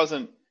 Yeah, it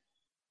wasn't.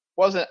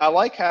 I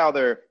like how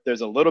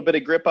there's a little bit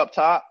of grip up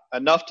top,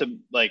 enough to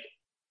like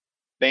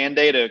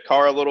Band-Aid a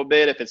car a little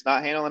bit if it's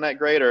not handling that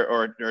great,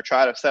 or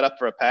try to set up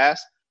for a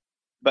pass,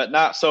 but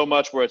not so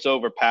much where it's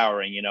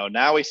overpowering.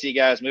 Now we see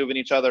guys moving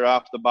each other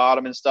off the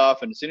bottom and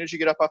stuff, and as soon as you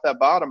get up off that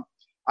bottom,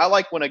 I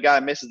like when a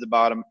guy misses the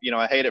bottom.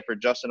 I hate it for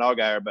Justin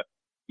Allgaier, but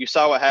you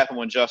saw what happened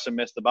when Justin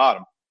missed the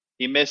bottom.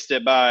 He missed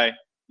it by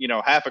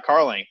half a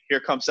car length. Here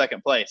comes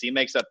second place. He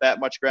makes up that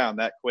much ground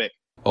that quick.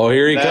 Oh,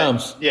 here he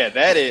comes. Yeah,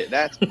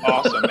 that's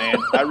awesome, man.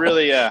 I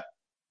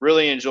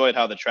really enjoyed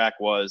how the track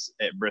was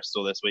at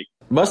Bristol this week.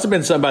 Must have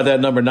been something about that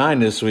number 9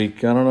 this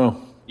week. I don't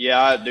know.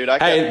 Yeah, dude.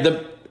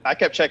 I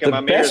kept checking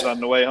my mirrors on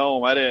the way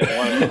home. I didn't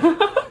want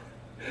to.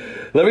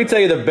 Let me tell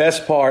you the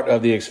best part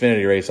of the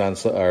Xfinity race on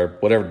or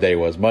whatever day it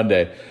was,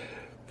 Monday.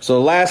 So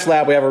the last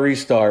lap we have a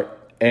restart,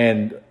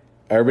 and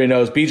everybody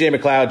knows BJ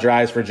McLeod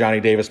drives for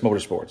Johnny Davis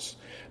Motorsports,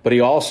 but he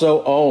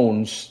also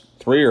owns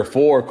 3 or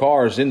 4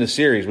 cars in the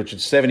series, which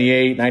is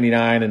 78,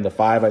 99, and the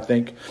 5, I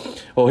think.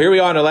 Well, here we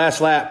are in the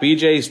last lap.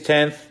 BJ's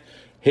 10th,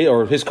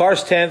 his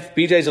car's 10th,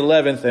 BJ's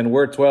 11th, and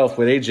we're 12th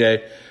with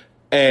AJ.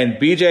 And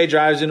BJ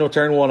drives into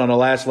turn 1 on the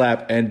last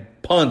lap and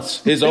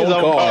punts his own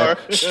car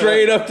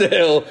straight up the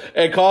hill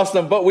and cost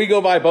them. But we go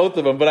by both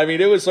of them. But I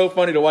mean, it was so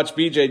funny to watch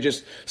BJ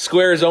just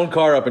square his own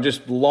car up and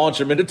just launch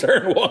him into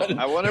turn 1.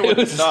 I wonder what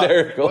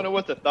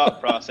the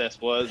thought process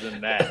was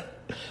in that.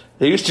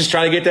 He was just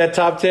trying to get that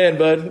top 10,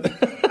 bud.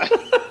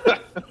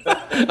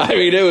 I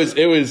mean,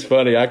 it was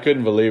funny. I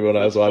couldn't believe it when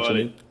I was watching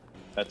it.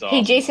 That's awesome.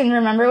 Hey, Jason,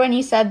 remember when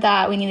you said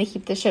that we need to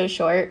keep the show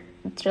short?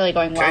 It's really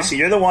going well. Casey,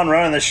 you're the one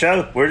running the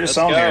show. We're just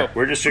here.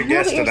 We're just your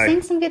guests today. You're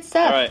saying some good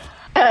stuff.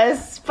 All right.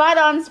 Spot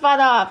on, spot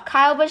off.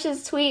 Kyle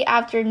Busch's tweet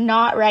after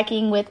not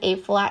wrecking with a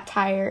flat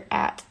tire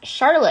at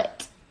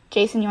Charlotte.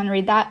 Jason, you want to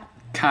read that?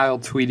 Kyle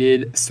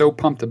tweeted, "So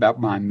pumped about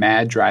my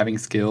mad driving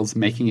skills,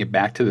 making it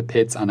back to the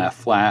pits on a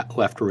flat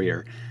left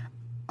rear.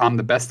 I'm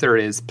the best there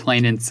is,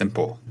 plain and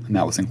simple." And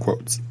that was in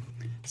quotes.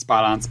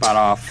 Spot on, spot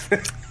off.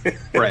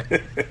 Brett.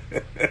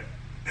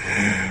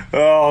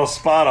 Oh,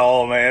 spot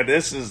on, man.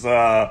 This is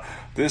a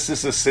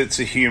sense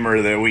of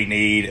humor that we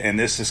need, and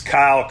this is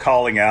Kyle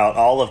calling out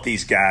all of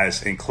these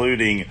guys,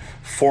 including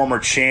former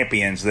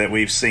champions that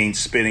we've seen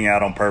spinning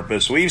out on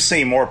purpose. We've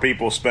seen more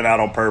people spin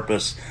out on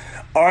purpose,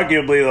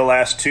 arguably the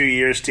last 2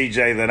 years,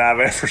 TJ, than I've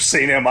ever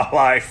seen in my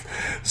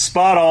life.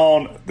 Spot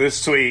on.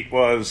 This tweet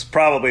was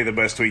probably the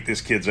best tweet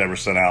this kid's ever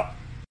sent out.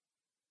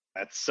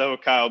 That's so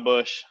Kyle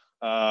Busch.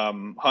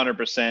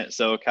 100%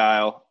 so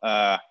Kyle.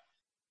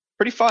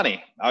 Pretty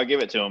funny. I'll give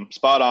it to him.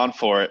 Spot on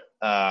for it.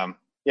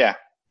 Yeah,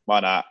 why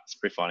not? It's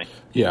pretty funny.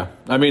 Yeah.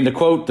 I mean, the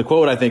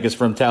quote I think is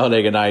from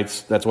Talladega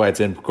Nights. That's why it's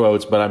in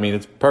quotes. But, I mean,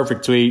 it's a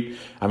perfect tweet.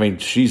 I mean,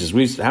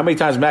 Jesus. How many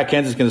times Matt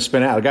Kenseth's going to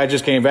spin out? The guy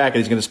just came back, and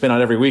he's going to spin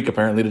out every week,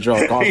 apparently, to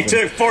draw a caution. He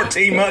took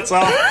 14 months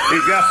off.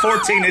 He's got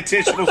 14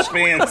 additional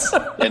spins.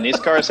 And these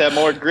cars have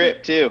more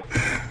grip, too.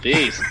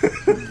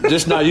 Jeez.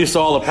 Just not used to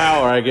all the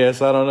power, I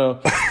guess. I don't know.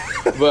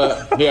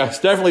 But, yeah, it's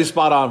definitely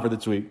spot on for the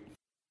tweet.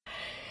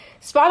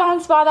 Spot on,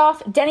 spot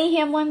off. Denny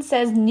Hamlin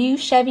says new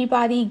Chevy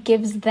body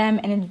gives them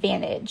an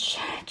advantage.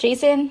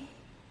 Jason,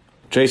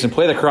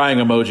 play the crying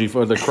emoji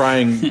for the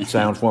crying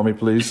sound for me,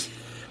 please.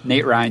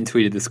 Nate Ryan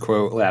tweeted this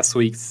quote last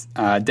week.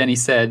 Denny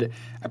said,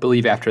 I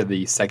believe after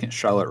the second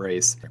Charlotte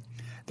race,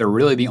 they're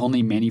really the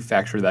only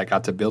manufacturer that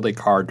got to build a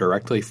car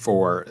directly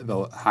for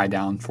the high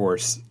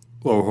downforce,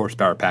 low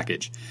horsepower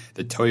package.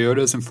 The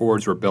Toyotas and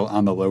Fords were built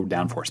on the low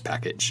downforce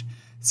package.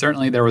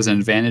 Certainly there was an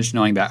advantage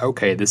knowing that,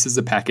 okay, this is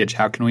a package,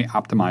 how can we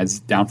optimize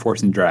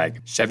downforce and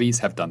drag? Chevys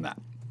have done that.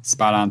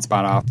 Spot on,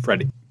 spot off,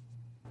 Freddie.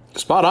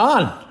 Spot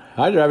on.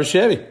 I drive a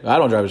Chevy. I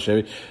don't drive a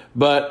Chevy,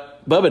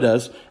 but Bubba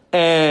does.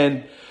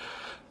 And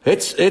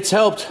it's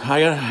helped.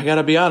 I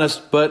gotta be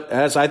honest. But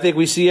as I think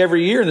we see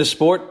every year in this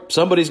sport,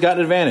 somebody's got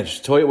an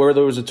advantage. Where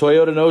there was a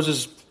Toyota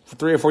noses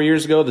 3 or 4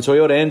 years ago, the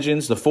Toyota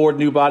engines, the Ford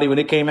new body when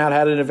it came out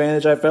had an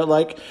advantage, I felt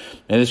like.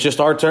 And it's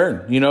just our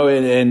turn,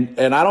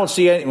 and I don't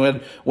see any,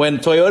 when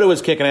Toyota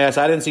was kicking ass,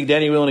 I didn't see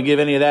Denny willing to give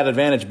any of that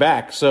advantage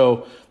back.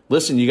 So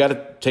listen, you got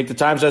to take the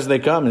times as they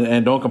come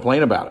and don't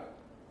complain about it.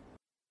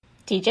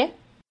 TJ?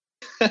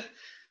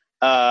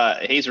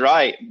 He's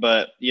right,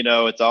 but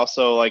it's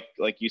also like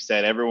you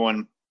said,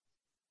 everyone,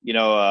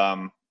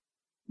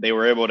 they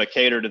were able to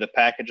cater to the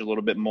package a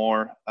little bit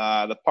more.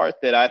 The part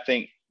that I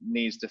think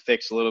needs to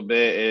fix a little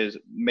bit is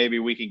maybe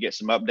we can get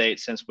some updates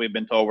since we've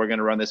been told we're going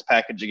to run this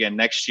package again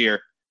next year.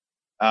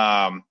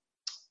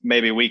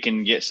 Maybe we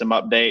can get some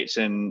updates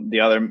and the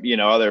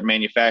other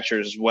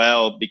manufacturers as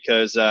well,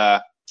 because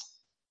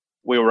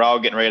we were all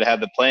getting ready to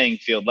have the playing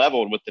field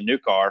leveled with the new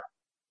car,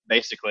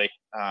 basically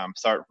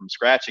starting from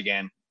scratch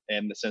again.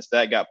 And since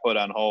that got put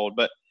on hold,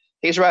 but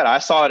he's right. I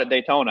saw it at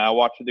Daytona. I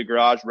walked through the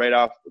garage right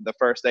off the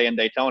first day in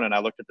Daytona, and I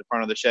looked at the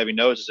front of the Chevy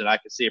noses, and I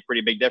could see a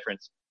pretty big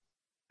difference.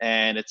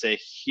 And it's a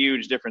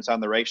huge difference on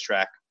the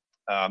racetrack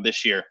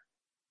this year.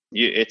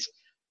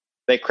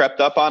 They crept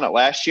up on it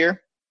last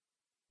year,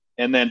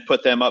 and then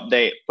put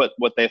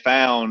what they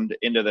found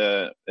into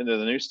the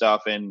new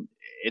stuff, and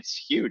it's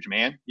huge,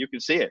 man. You can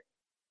see it.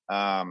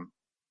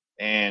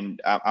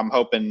 And I'm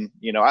hoping,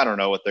 I don't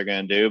know what they're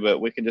going to do, but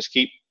we can just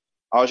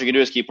all you can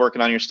do is keep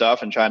working on your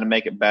stuff and trying to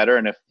make it better.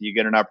 And if you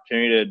get an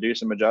opportunity to do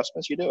some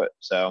adjustments, you do it.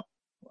 So,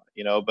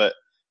 but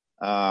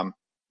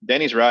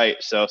Denny's right.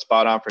 So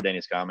spot on for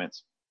Denny's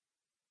comments.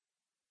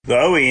 The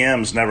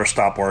OEMs never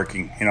stop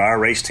working. Our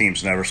race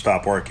teams never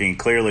stop working.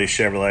 Clearly,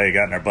 Chevrolet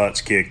got in their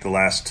butts kicked the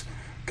last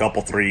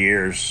couple, 3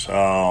 years.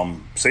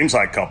 Seems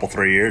like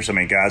 3 years. I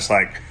mean, guys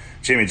like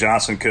Jimmy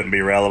Johnson couldn't be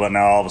relevant.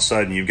 Now, all of a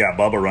sudden, you've got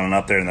Bubba running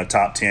up there in the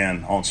top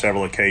 10 on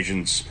several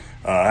occasions.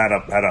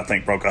 I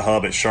think, broke a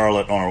hub at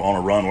Charlotte on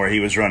a run where he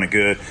was running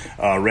good.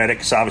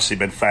 Reddick's obviously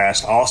been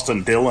fast.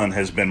 Austin Dillon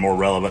has been more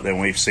relevant than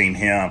we've seen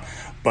him.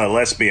 But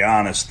let's be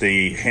honest,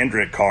 the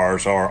Hendrick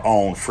cars are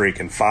on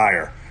freaking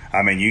fire.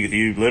 I mean,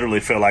 you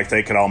literally feel like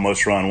they could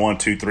almost run 1,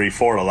 2, 3,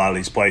 4 at a lot of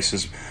these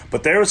places.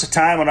 But there was a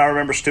time when I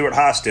remember Stuart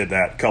Haas did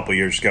that a couple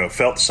years ago.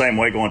 Felt the same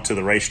way going to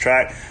the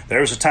racetrack. There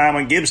was a time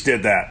when Gibbs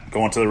did that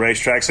going to the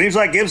racetrack. Seems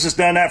like Gibbs has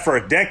done that for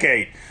a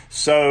decade.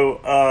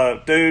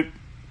 So, dude,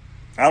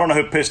 I don't know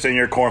who pissed in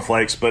your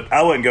cornflakes, but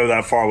I wouldn't go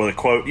that far with a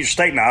quote. You're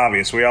stating the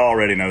obvious. We all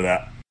already know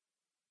that.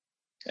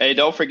 Hey,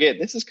 don't forget,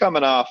 this is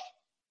coming off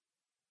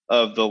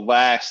of the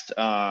last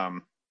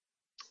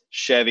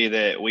Chevy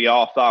that we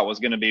all thought was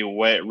going to be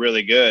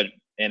really good,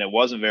 and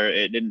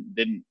it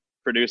didn't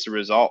produce the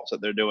results that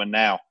they're doing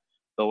now.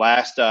 The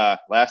last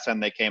time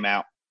they came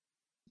out,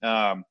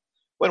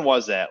 when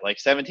was that? Like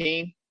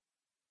 17?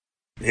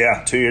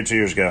 Yeah, 2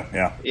 years ago.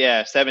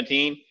 Yeah,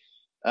 17.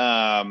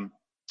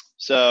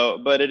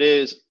 But it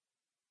is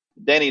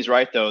Denny's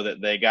right though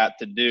that they got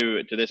to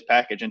do to this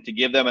package, and to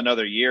give them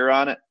another year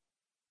on it,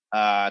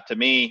 to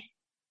me,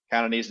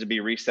 kind of needs to be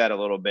reset a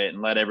little bit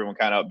and let everyone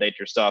kind of update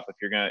your stuff. If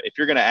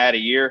you're gonna add a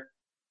year,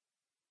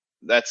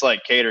 that's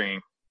like catering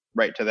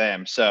right to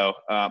them. So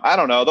I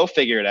don't know, they'll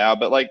figure it out.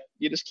 But like,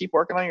 you just keep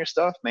working on your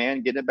stuff,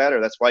 man, getting it better.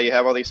 That's why you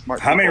have all these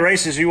smart. How many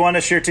races you won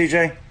this year,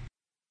 TJ?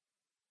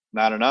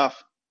 Not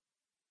enough.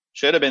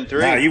 Should have been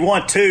 3. No, you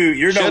won 2.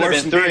 You're no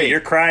worse than 3. You're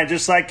crying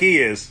just like he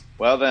is.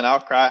 Well, then I'll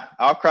cry.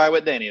 I'll cry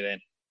with Danny then.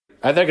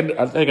 I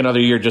think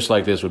another year just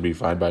like this would be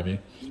fine by me.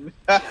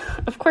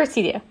 Of course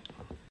you do.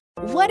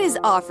 What is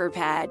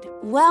OfferPad?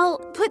 Well,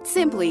 put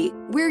simply,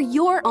 we're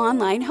your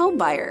online home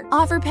buyer.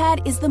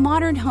 OfferPad is the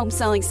modern home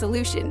selling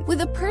solution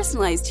with a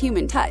personalized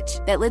human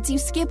touch that lets you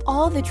skip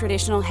all the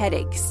traditional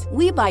headaches.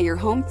 We buy your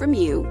home from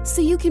you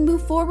so you can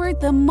move forward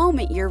the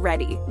moment you're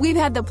ready. We've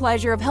had the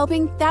pleasure of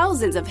helping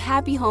thousands of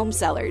happy home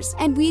sellers,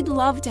 and we'd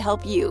love to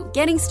help you.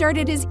 Getting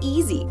started is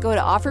easy. Go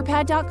to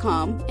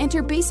OfferPad.com,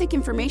 enter basic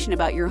information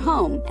about your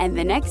home, and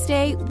the next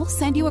day, we'll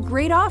send you a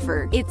great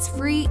offer. It's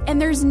free,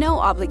 and there's no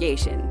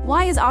obligation.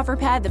 Why is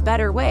OfferPad the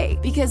better way?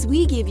 Because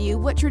we give you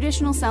what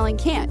traditional selling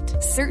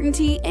can't: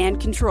 certainty and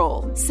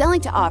control. Selling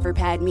to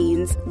OfferPad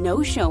means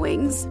no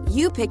showings,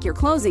 you pick your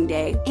closing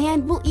day,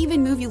 and we'll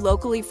even move you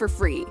locally for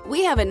free.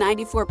 We have a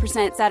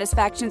 94%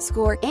 satisfaction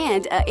score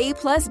and a A+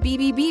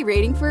 BBB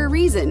rating for a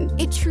reason.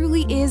 It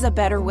truly is a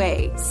better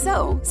way.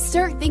 So,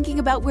 start thinking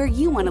about where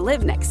you want to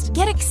live next.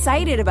 Get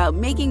excited about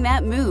making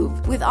that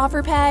move. With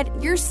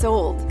OfferPad, you're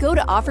sold. Go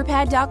to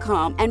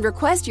OfferPad.com and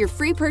request your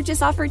free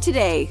purchase offer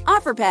today.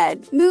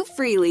 OfferPad. Move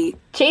freely.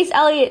 Chase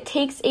Elliott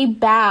takes a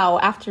bow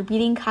after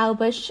beating Kyle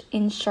Busch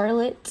in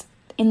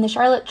the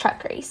Charlotte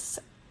truck race.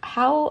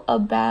 How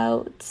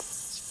about...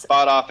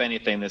 Spot off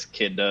anything this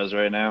kid does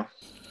right now.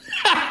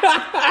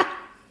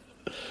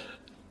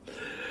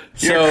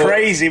 You're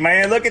crazy,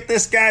 man. Look at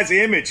this guy's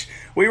image.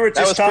 We were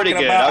just talking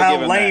about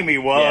how lame he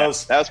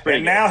was. Yeah, that was pretty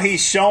good. Now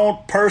he's shown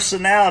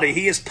personality.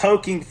 He is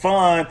poking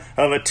fun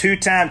of a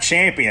two-time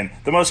champion.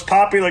 The most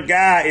popular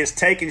guy is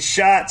taking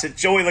shots at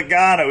Joey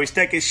Logano. He's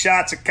taking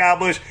shots at Kyle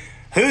Busch.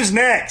 Who's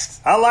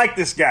next? I like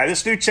this guy.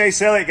 This new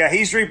Chase Elliott guy.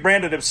 He's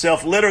rebranded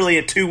himself literally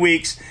in 2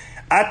 weeks.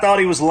 I thought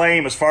he was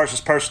lame as far as his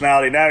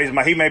personality. Now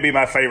he may be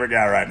my favorite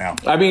guy right now.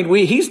 I mean,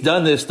 he's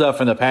done this stuff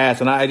in the past,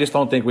 and I just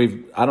don't think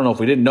I don't know if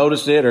we didn't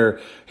notice it,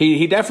 or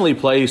he definitely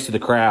plays to the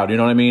crowd. You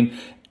know what I mean?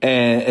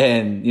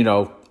 And you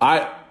know,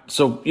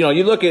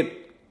 you look at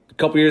a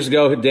couple years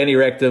ago, Danny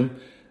wrecked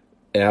him.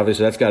 And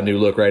obviously that's got a new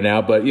look right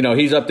now, but you know,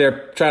 he's up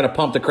there trying to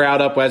pump the crowd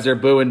up as they're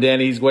booing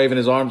Danny. He's waving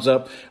his arms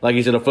up like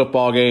he's at a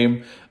football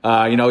game.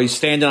 You know, he's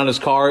standing on his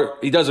car.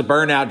 He does a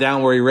burnout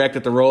down where he wrecked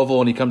at the Roval,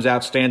 and he comes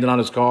out standing on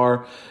his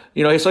car.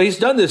 You know, so he's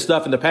done this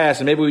stuff in the past,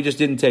 and maybe we just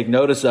didn't take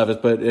notice of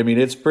it. But I mean,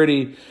 it's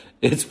pretty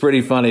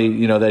funny,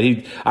 you know, that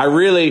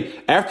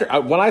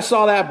when I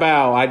saw that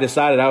bow, I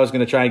decided I was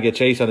going to try and get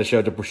Chase on the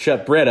show to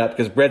shut Brett up,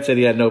 because Brett said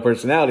he had no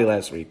personality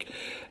last week.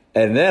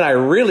 And then I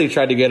really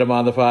tried to get him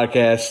on the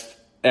podcast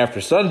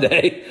after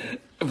Sunday,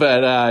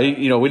 but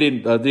you know, we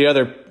didn't.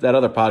 That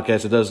other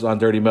podcast that does on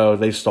Dirty Mo,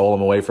 they stole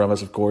him away from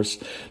us. Of course,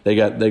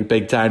 they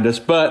big timed us.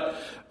 But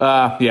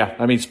yeah,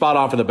 I mean, spot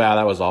on for the bow.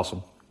 That was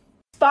awesome.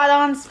 Spot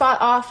on, spot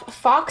off.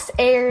 Fox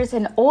airs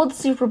an old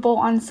Super Bowl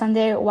on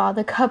Sunday, while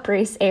the Cup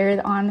race aired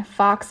on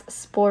Fox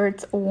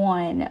Sports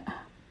 1.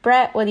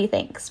 Brett, what do you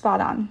think? Spot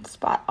on,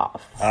 spot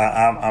off.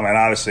 I mean,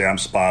 obviously, I'm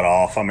spot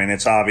off. I mean,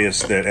 it's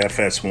obvious that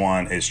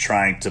FS1 is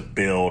trying to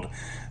build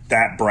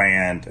that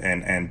brand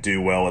and do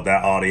well with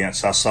that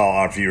audience. I saw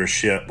our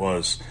viewership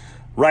was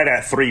right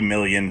at 3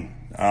 million,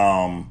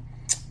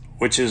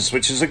 which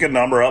is a good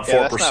number, up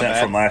 4%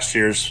 from last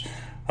year's.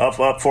 Up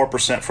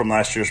 4% from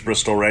last year's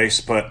Bristol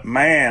race. But,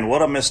 man,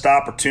 what a missed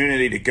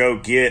opportunity to go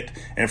get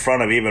in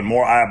front of even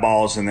more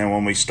eyeballs. And then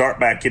when we start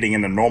back getting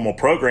into normal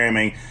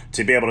programming,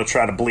 to be able to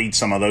try to bleed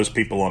some of those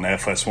people on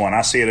FS1.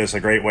 I see it as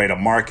a great way to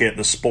market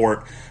the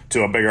sport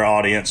to a bigger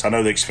audience. I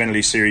know the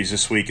Xfinity Series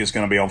this week is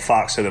going to be on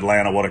Fox at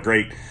Atlanta. What a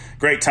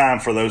great time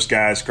for those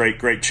guys.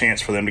 Great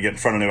chance for them to get in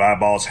front of new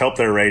eyeballs, help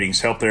their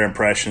ratings, help their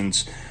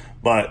impressions.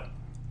 But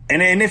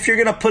And if you're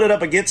going to put it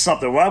up against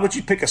something, why would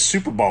you pick a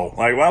Super Bowl?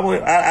 Like, why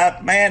would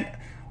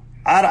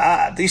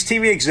these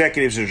TV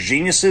executives are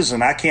geniuses,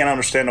 and I can't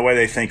understand the way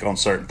they think on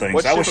certain things.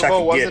 What I wish Super I Bowl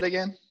could was get it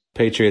again?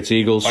 Patriots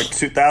Eagles, like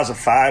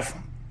 2005.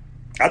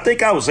 I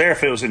think I was there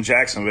if it was in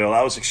Jacksonville.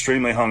 I was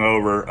extremely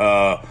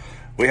hungover.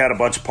 We had a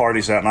bunch of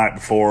parties that night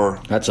before.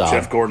 That's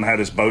Jeff odd. Gordon had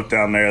his boat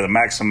down there. The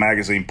Maxim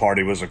Magazine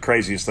party was the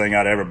craziest thing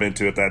I'd ever been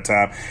to at that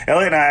time.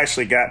 Elliot and I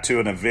actually got to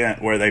an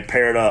event where they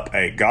paired up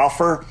a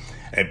golfer,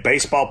 a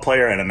baseball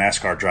player, and a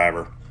NASCAR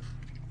driver.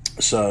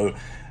 So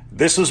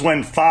this was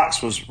when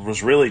Fox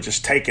was really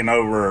just taking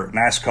over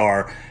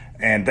NASCAR,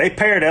 and they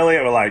paired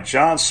Elliot with like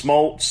John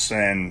Smoltz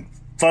and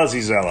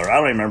Fuzzy Zeller. I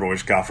don't even remember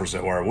which golfers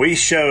it were. We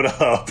showed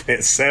up at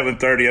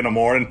 7:30 in the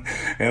morning,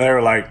 and they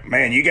were like,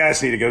 "Man, you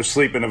guys need to go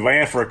sleep in the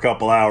van for a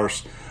couple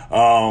hours."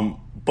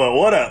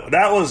 But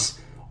that was.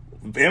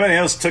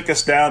 M&M's took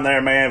us down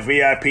there, man.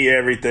 VIP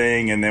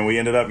everything, and then we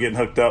ended up getting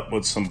hooked up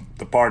with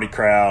the party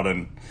crowd,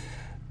 and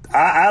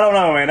I don't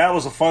know, man. That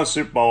was a fun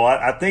Super Bowl.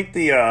 I think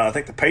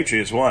the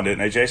Patriots won, didn't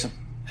they, Jason?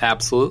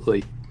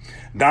 Absolutely.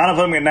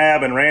 Donovan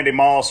McNabb and Randy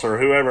Moss or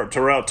whoever,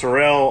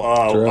 Terrell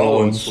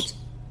Owens.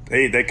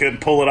 They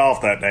couldn't pull it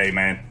off that day,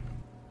 man.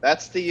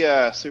 That's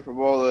the Super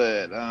Bowl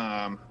that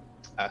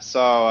I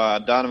saw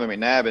Donovan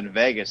McNabb in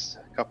Vegas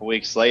a couple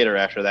weeks later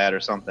after that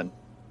or something.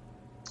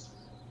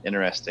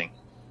 Interesting.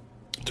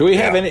 Do we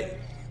have any?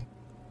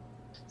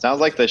 Sounds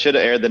like they should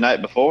have aired the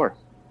night before.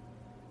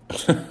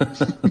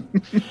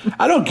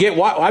 I don't get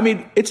why. I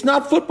mean, it's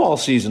not football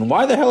season.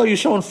 Why the hell are you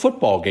showing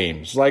football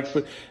games? Like,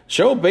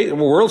 show a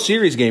World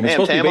Series game. It's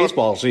supposed to be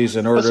baseball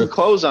season. Or put some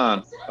clothes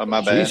on. Oh,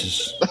 my bad.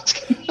 Jesus.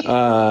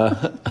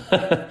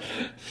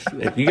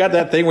 You got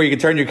that thing where you can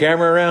turn your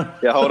camera around?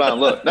 Yeah, hold on.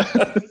 Look.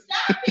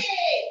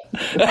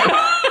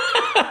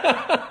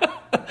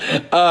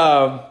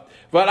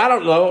 But I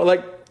don't know.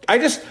 Like, I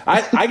guess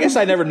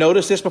I never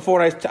noticed this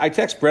before, and I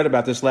text Brett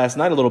about this last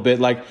night a little bit.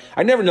 Like,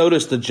 I never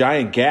noticed the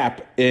giant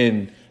gap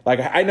in, like,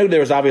 I knew there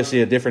was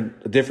obviously a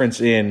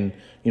difference in,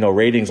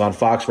 ratings on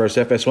Fox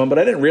versus FS1, but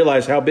I didn't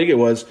realize how big it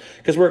was,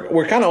 because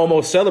we're kind of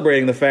almost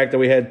celebrating the fact that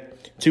we had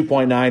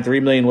 2.9, 3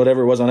 million,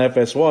 whatever it was on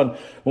FS1,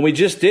 when we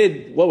just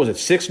did,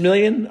 6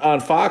 million on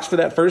Fox for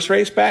that first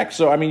race back.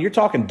 So, I mean, you're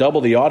talking double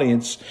the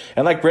audience.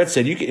 And like Brett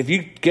said, if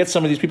you get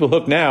some of these people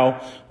hooked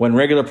now, when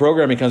regular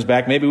programming comes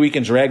back, maybe we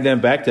can drag them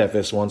back to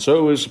FS1. So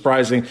it was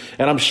surprising.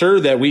 And I'm sure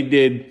that we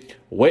did,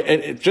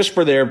 just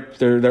for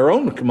their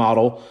own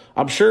model,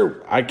 I'm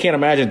sure, I can't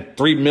imagine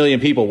 3 million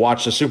people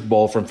watched the Super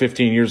Bowl from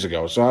 15 years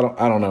ago. So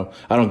I don't know.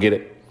 I don't get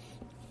it.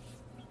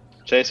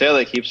 Chase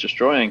Elliott keeps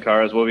destroying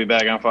cars. We'll be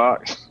back on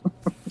Fox.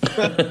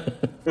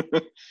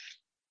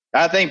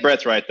 I think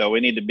Brett's right, though. We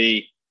need to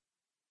be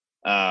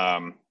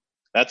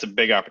that's a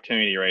big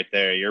opportunity right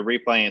there. You're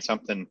replaying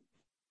something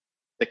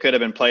that could have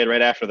been played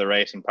right after the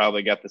race and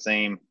probably got the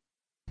same.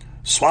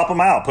 Swap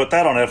them out. Put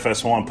that on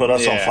FS1. Put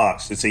us on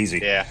Fox. It's easy.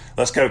 Yeah.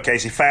 Let's go,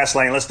 Casey. Fast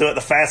lane. Let's do it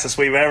the fastest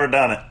we've ever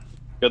done it.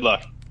 Good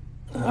luck.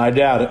 I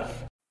doubt it.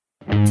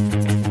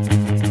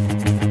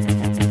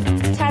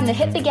 Time to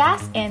hit the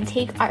gas and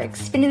take our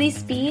Xfinity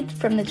speed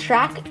from the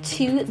track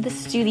to the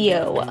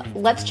studio.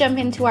 Let's jump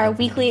into our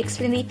weekly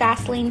Xfinity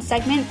Fast Lane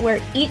segment, where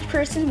each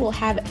person will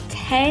have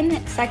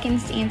 10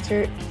 seconds to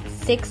answer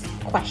 6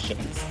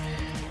 questions.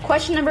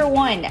 Question number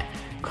 1.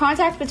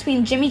 Contact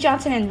between Jimmie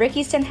Johnson and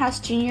Ricky Stenhouse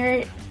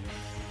Jr.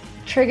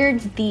 triggered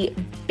the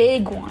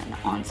big one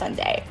on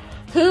Sunday.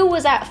 Who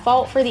was at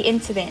fault for the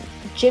incident?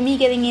 Jimmie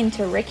getting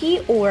into Ricky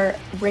or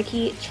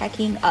Ricky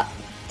checking up?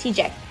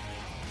 TJ.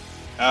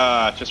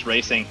 Just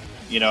racing.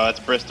 That's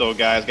Bristol.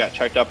 Guys got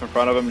checked up in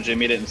front of him.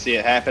 Jimmie didn't see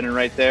it happening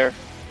right there.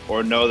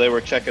 Or no, they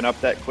were checking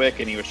up that quick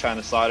and he was trying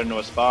to slide into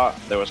a spot.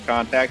 There was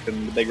contact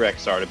and the big wreck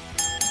started.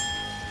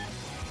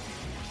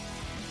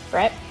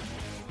 Brett?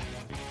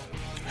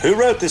 Who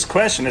wrote this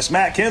question? It's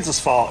Matt Kenseth's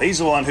fault. He's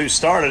the one who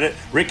started it.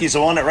 Ricky's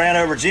the one that ran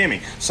over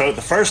Jimmie. So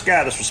the first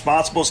guy that's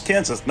responsible is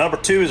Kenseth. Number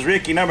 2 is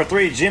Ricky. Number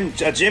 3,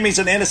 Jimmie's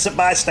an innocent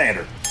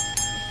bystander.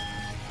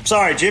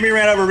 Sorry, Jimmie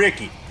ran over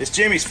Ricky. It's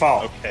Jimmie's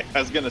fault. Okay, I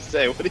was going to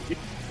say, what do you...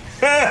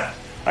 I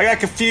got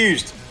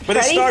confused. But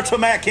It starts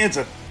with Matt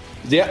Kenseth.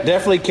 Yeah,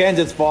 definitely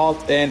Kenseth's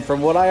fault. And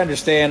from what I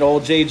understand,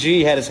 old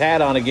JG had his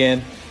hat on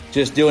again,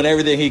 just doing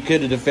everything he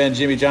could to defend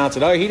Jimmie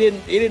Johnson. Oh, he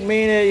didn't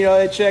mean it.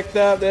 They checked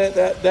up.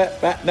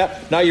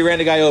 Now you ran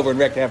the guy over and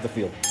wrecked half the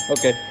field.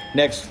 Okay,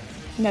 next.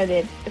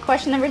 Noted.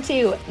 Question number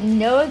 2.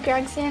 Noah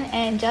Gragson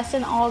and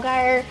Justin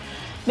Allgaier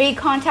made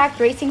contact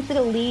racing for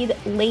the lead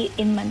late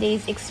in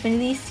Monday's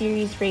Xfinity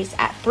Series race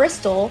at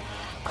Bristol,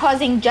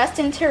 causing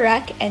Justin to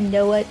wreck and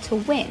Noah to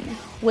win.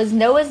 Was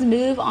Noah's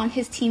move on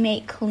his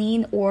teammate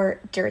clean or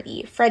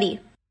dirty? Freddie.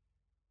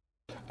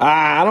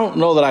 I don't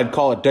know that I'd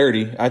call it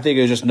dirty. I think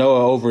it was just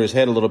Noah over his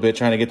head a little bit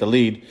trying to get the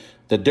lead.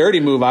 The dirty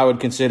move I would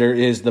consider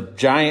is the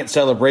giant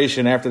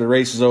celebration after the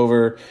race is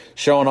over,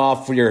 showing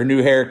off your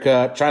new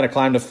haircut, trying to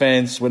climb the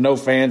fence with no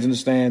fans in the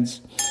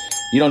stands.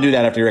 You don't do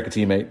that after you wreck a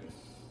teammate.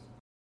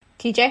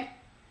 TJ?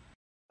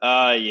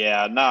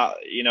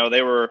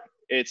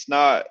 It's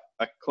not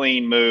a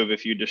clean move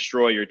if you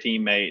destroy your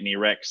teammate and he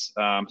wrecks,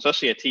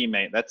 especially a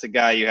teammate. That's a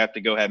guy you have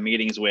to go have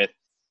meetings with.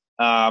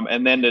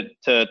 And then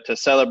to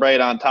celebrate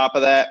on top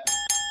of that,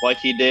 like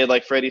he did,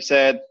 like Freddie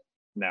said,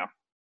 no.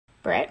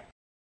 Brett?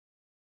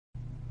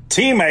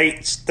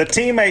 The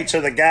teammates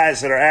are the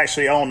guys that are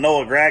actually on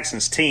Noah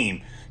Gragson's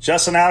team.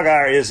 Justin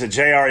Allgaier is a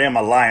JRM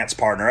alliance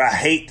partner. I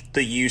hate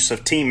the use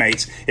of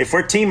teammates. If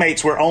we're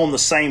teammates, we're on the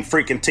same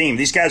freaking team.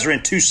 These guys are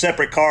in 2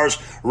 separate cars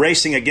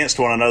racing against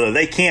one another.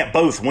 They can't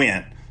both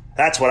win.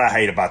 That's what I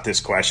hate about this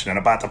question and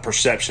about the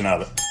perception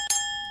of it.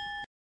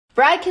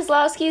 Brad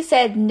Keselowski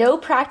said no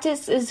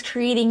practice is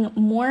creating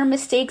more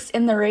mistakes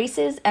in the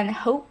races and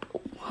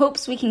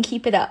hopes we can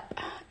keep it up.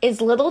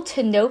 Is little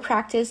to no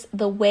practice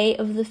the way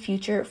of the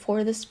future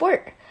for the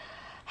sport?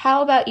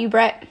 How about you,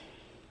 Brett?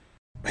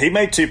 He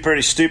made 2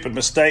 pretty stupid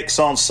mistakes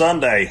on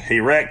Sunday. He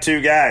wrecked 2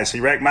 guys. He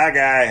wrecked my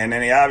guy, and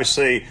then he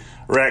obviously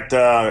wrecked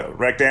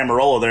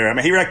Amarola there. I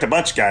mean, he wrecked a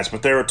bunch of guys,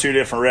 but there were 2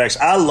 different wrecks.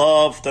 I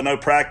love the no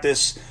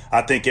practice.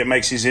 I think it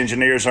makes these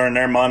engineers earn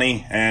their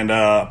money, and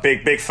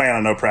big fan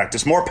of no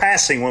practice. More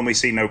passing when we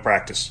see no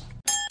practice.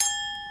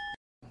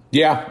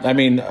 Yeah, I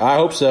mean, I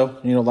hope so.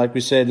 Like we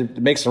said, it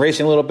makes the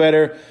racing a little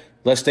better.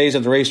 Less days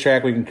at the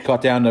racetrack. We can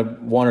cut down to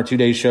 1 or 2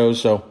 day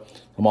shows, so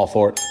I'm all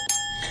for it.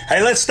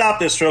 Hey, let's stop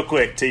this real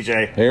quick,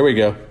 TJ. Here we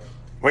go.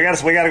 We got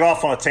to go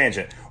off on a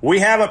tangent. We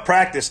haven't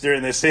practiced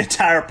during this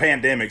entire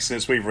pandemic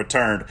since we've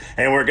returned,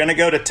 and we're going to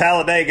go to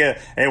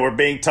Talladega, and we're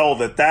being told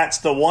that that's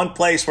the one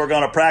place we're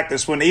going to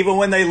practice when even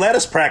when they let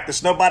us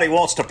practice, nobody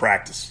wants to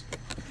practice.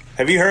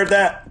 Have you heard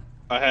that?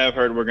 I have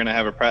heard we're going to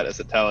have a practice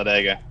at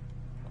Talladega.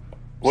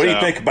 What do you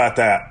think about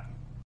that?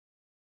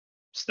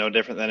 It's no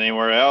different than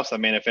anywhere else. I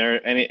mean, if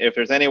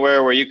there's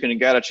anywhere where you can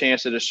got a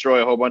chance to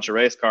destroy a whole bunch of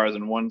race cars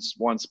in one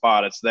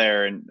spot, it's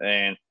there. And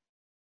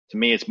to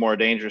me, it's more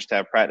dangerous to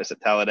have practice at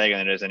Talladega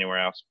than it is anywhere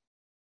else.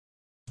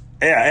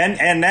 Yeah,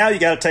 and now you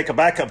got to take a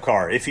backup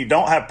car. If you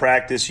don't have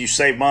practice, you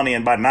save money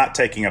by not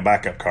taking a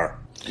backup car.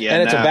 Yeah,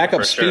 and it's a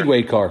backup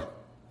speedway car.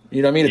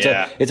 You know what I mean?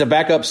 It's a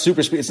backup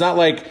super speed. It's not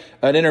like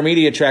an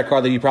intermediate track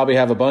car that you probably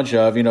have a bunch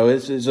of. You know,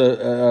 it's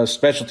a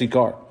specialty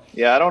car.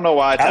 Yeah, I don't know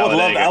why.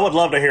 I would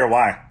love to hear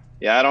why.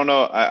 Yeah, I don't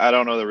know. I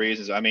don't know the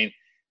reasons. I mean,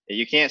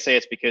 you can't say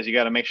it's because you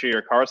got to make sure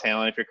your car's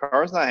handling. If your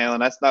car's not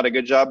handling, that's not a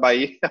good job by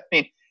you. I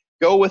mean,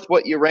 go with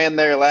what you ran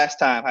there last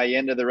time, how you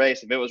ended the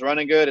race. If it was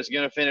running good, it's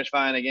going to finish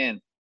fine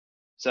again.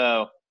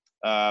 So,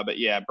 but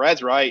yeah,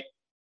 Brad's right.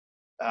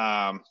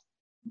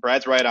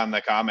 Brad's right on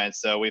the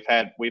comments. So we've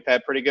had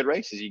pretty good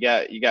races. You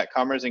got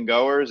comers and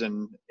goers,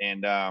 and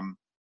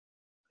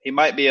he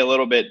might be a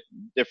little bit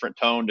different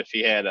toned if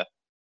he had a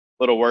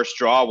little worse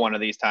draw one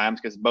of these times,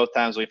 because both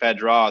times we've had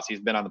draws, he's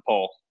been on the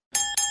pole.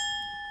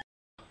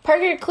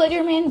 Parker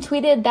Kligerman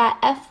tweeted that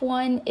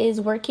F1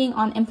 is working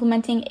on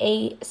implementing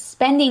a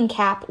spending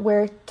cap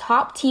where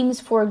top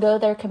teams forego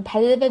their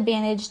competitive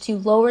advantage to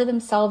lower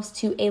themselves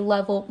to a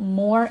level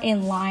more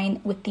in line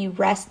with the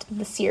rest of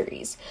the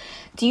series.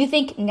 Do you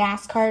think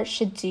NASCAR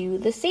should do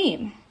the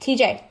same?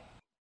 TJ?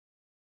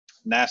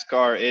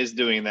 NASCAR is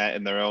doing that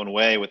in their own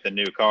way with the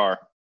new car.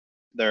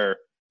 They're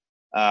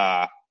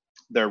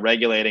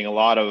regulating a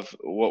lot of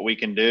what we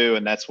can do,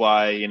 and that's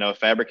why, you know,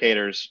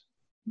 fabricators,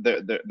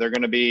 they're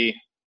going to be,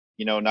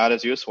 you know, not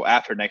as useful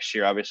after next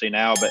year, obviously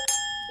now, but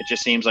it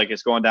just seems like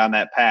it's going down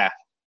that path.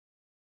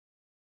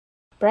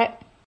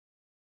 Brett?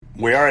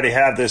 We already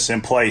have this in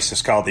place.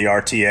 It's called the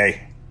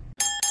RTA.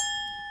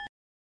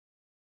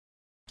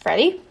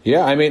 Freddie?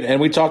 Yeah, I mean,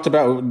 and we talked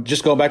about,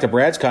 just going back to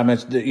Brad's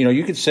comments, you know,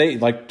 you could say,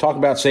 like, talk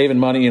about saving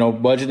money, you know,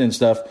 budget and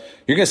stuff.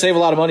 You're going to save a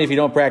lot of money if you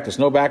don't practice.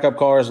 No backup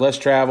cars, less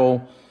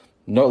travel.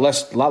 A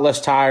lot less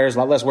tires, a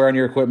lot less wear on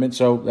your equipment.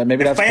 So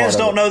maybe that's fans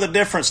don't know the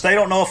difference. They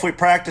don't know if we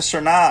practice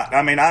or not.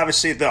 I mean,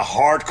 obviously the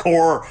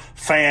hardcore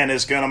fan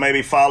is going to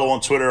maybe follow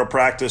on Twitter or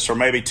practice, or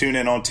maybe tune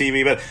in on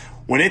TV. But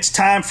when it's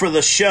time for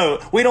the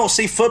show, we don't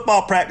see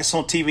football practice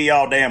on TV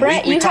all damn.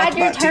 Brett, you had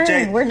your turn.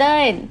 TJ. We're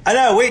done. I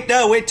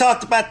know. We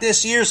talked about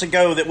this years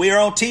ago, that we are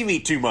on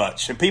TV too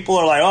much, and people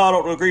are like, "Oh, I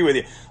don't agree with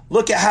you."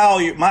 Look at how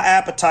my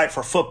appetite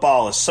for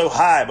football is so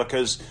high,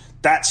 because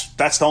that's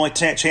the only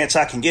chance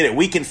I can get it.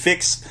 We can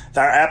fix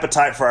our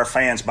appetite for our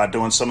fans by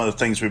doing some of the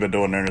things we've been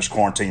doing during this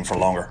quarantine for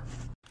longer.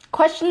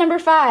 Question number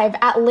 5.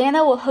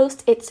 Atlanta will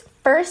host its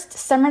first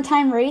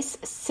summertime race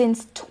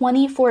since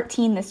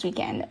 2014 this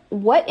weekend.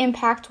 What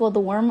impact will the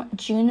warm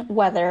June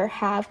weather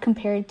have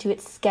compared to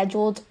its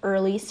scheduled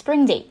early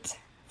spring date?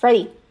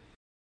 Freddie?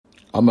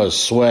 I'm going to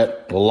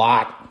sweat a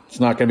lot. It's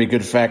not going to be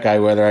good fat guy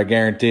weather, I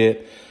guarantee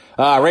it.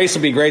 Race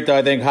will be great, though.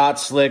 I think hot,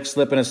 slick,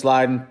 slipping and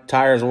sliding.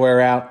 Tires will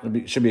wear out.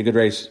 Should be a good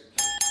race.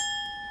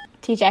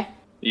 TJ?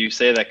 You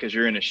say that because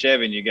you're in a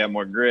Chevy and you got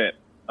more grip.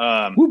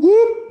 Whoop,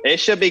 whoop. It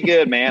should be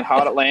good, man.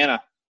 Hot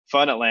Atlanta.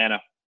 Fun Atlanta.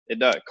 It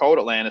does. Cold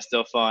Atlanta is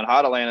still fun.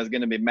 Hot Atlanta is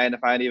going to be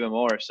magnified even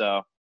more, so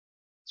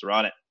let's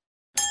run it.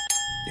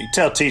 You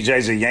tell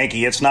TJ's a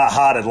Yankee, it's not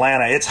hot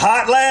Atlanta. It's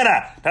hot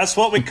Atlanta. That's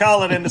what we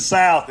call it in the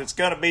South. It's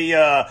going to be,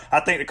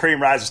 I think the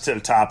cream rises to the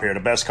top here. The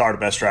best car, the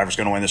best driver is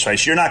going to win this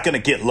race. You're not going to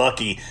get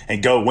lucky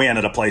and go win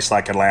at a place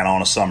like Atlanta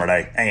on a summer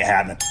day. Ain't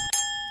happening.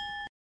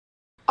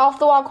 Off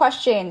the wall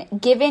question.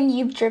 Given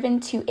you've driven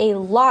to a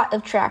lot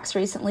of tracks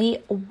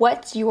recently,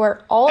 what's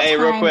your all-time... Hey,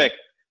 real quick.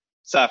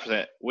 Stop for a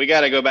second. We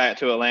got to go back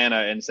to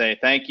Atlanta and say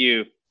thank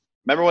you.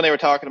 Remember when they were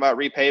talking about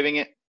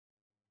repaving it?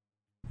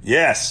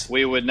 Yes.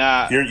 We would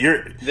not. Your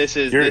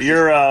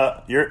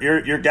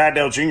guy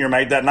Dale Jr.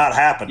 made that not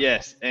happen.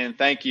 Yes, and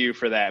thank you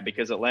for that,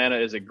 because Atlanta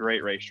is a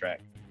great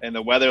racetrack, and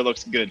the weather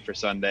looks good for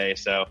Sunday,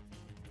 so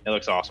it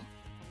looks awesome.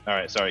 All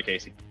right, sorry,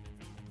 Casey.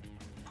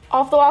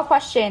 Off the wall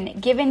question.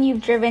 Given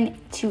you've driven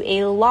to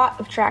a lot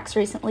of tracks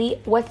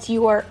recently, what's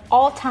your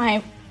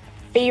all-time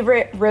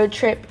favorite road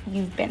trip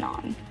you've been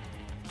on?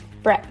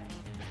 Brett?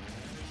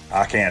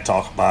 I can't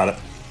talk about it.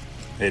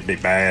 It'd be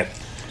bad.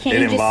 Can't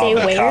you just say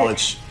where?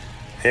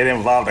 It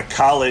involved a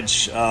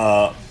college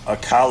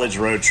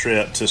road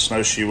trip to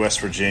Snowshoe,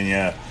 West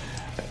Virginia,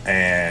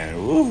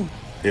 and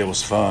it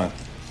was fun.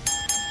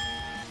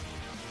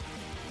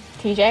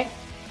 TJ?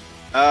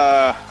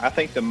 I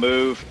think the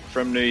move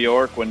from New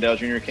York when Dale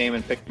Jr. came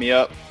and picked me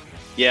up.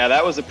 Yeah,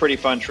 that was a pretty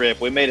fun trip.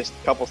 We made a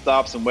couple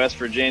stops in West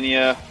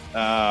Virginia.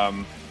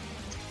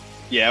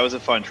 Yeah, it was a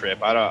fun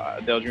trip.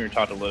 Dale Jr.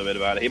 talked a little bit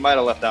about it. He might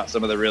have left out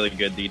some of the really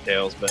good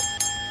details, but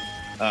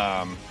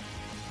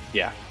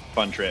yeah,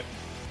 fun trip.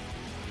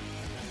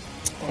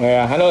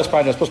 Yeah, I know it's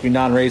probably not supposed to be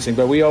non-racing,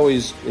 but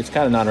it's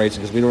kind of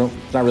non-racing because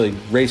it's not really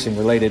racing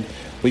related.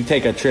 we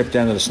take a trip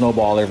down to the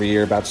Snowball every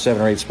year, about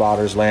 7 or 8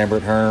 spotters,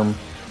 Lambert, Herm,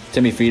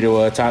 Timmy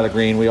Fedua, Tyler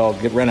Green. We all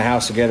rent a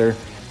house together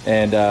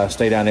and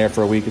stay down there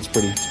for a week. It's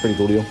pretty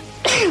cool deal.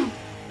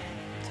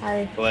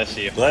 Sorry. Bless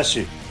you. Bless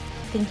you.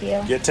 Thank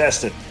you. Get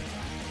tested.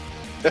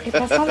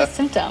 That's not a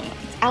symptom.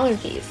 It's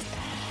allergies.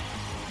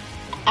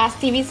 Ask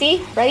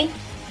TBC. Ready?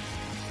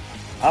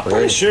 I'm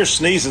pretty sure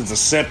sneezing's a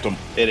symptom.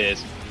 It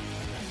is.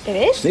 It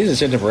is? Sneezing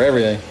symptom for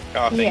everything.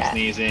 Coughing,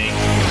 sneezing.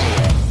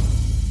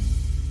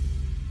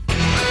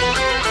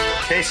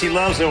 Casey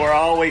loves it. We're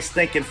always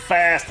thinking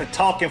fast and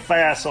talking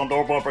fast on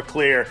Door Bumper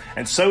Clear.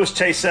 And so is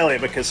Chase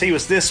Elliott because he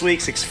was this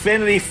week's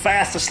Xfinity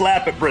fastest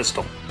lap at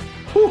Bristol.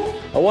 Whew.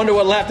 I wonder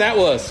what lap that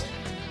was.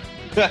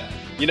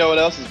 You know what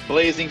else is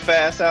blazing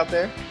fast out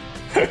there?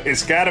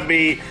 It's got to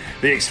be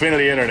the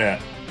Xfinity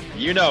Internet.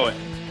 You know it.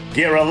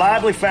 Get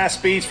reliably fast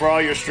speeds for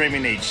all your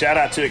streaming needs. Shout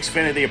out to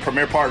Xfinity, a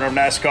premier partner of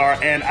NASCAR,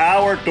 and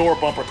our Door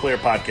Bumper Clear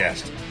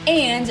podcast.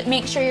 And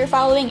make sure you're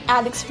following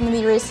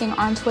 @Xfinity Racing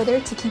on Twitter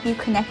to keep you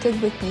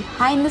connected with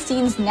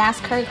behind-the-scenes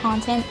NASCAR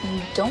content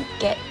you don't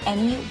get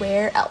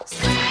anywhere else.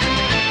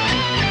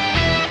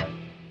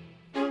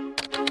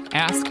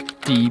 Ask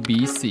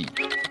DBC.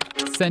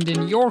 Send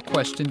in your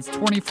questions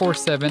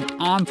 24/7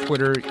 on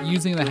Twitter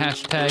using the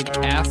hashtag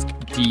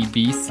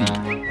AskDBC.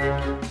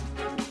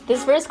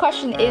 This first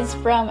question is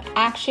from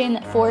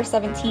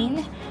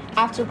Action417.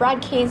 After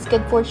Brad K's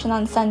good fortune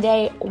on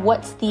Sunday,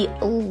 what's the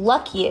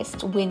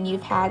luckiest win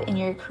you've had in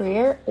your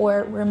career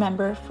or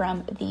remember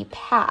from the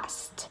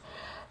past?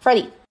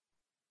 Freddie.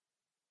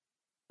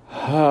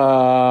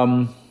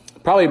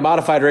 Probably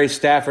modified race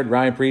Stafford.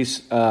 Ryan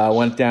Preece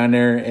went down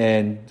there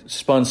and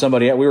spun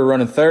somebody out. We were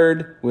running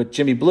third with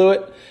Jimmy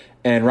Blewett,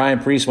 and Ryan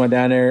Preece went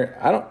down there.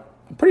 I'm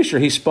pretty sure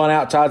he spun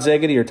out Todd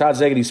Szigety, or Todd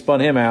Szigety spun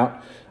him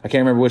out. I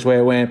can't remember which way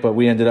it went, but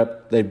we ended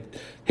up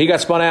he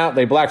got spun out.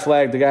 They black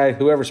flagged the guy,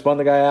 whoever spun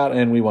the guy out,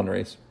 and we won the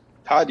race.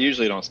 Todd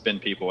usually don't spin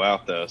people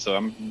out though, so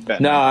I'm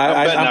betting. No,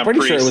 I'm pretty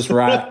sure it was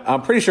Ryan.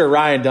 I'm pretty sure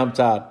Ryan dumped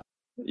Todd.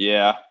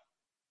 Yeah,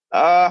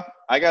 I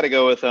got to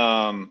go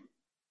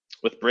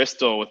with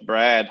Bristol with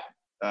Brad.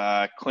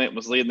 Clint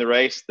was leading the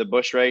race, the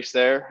Busch race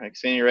there,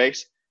 Xfinity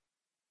race,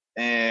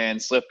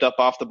 and slipped up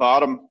off the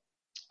bottom,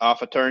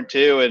 off of turn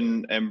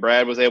 2, and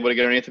Brad was able to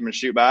get underneath him and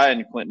shoot by,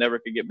 and Clint never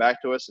could get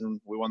back to us,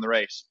 and we won the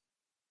race.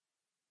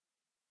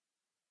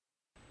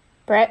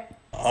 Brett?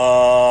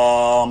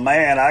 Oh,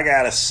 man, I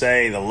got to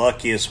say the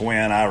luckiest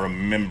win I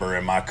remember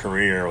in my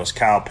career was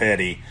Kyle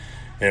Petty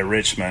at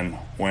Richmond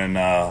when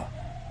Dale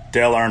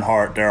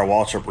Earnhardt, Darrell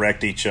Waltrip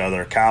wrecked each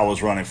other. Kyle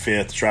was running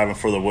 5th, driving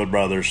for the Wood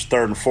Brothers.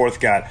 3rd and 4th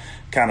got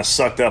kind of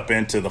sucked up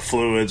into the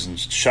fluids and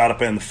shot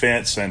up in the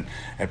fence, and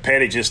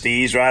Petty just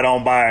eased right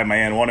on by,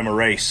 man, won him a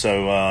race.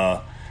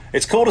 So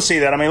it's cool to see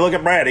that. I mean, look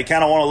at Brad. He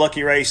kind of won a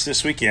lucky race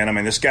this weekend. I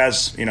mean, this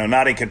guy's,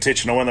 not in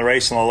contention to win the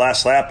race on the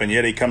last lap, and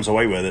yet he comes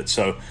away with it.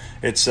 So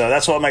it's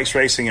that's what makes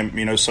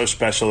racing, so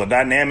special. The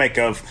dynamic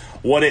of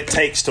what it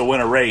takes to win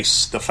a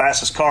race. The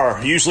fastest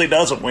car usually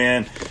doesn't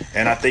win,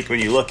 and I think when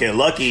you look at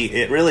lucky,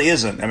 it really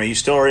isn't. I mean, you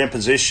still are in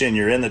position.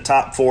 You're in the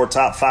top 4,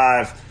 top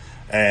 5,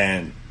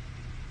 and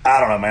I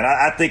don't know, man.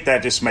 I think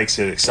that just makes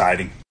it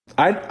exciting.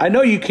 I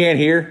know you can't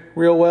hear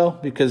real well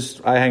because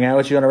I hang out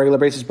with you on a regular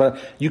basis, but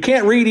you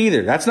can't read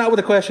either. That's not what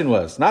the question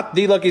was. Not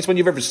the luckiest one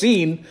you've ever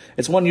seen.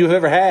 It's one you've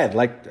ever had,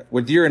 like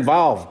with you're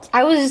involved.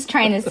 I was just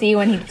trying to see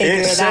when he'd figure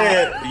it out.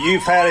 It said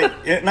you've had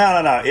it.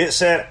 No. It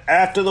said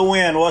after the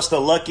win, what's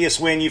the luckiest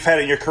win you've had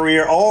in your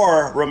career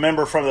or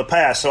remember from the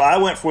past? So I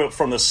went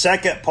from the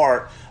second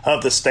part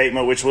of the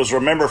statement, which was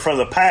remember from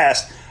the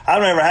past.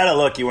 I've never had a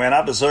lucky win.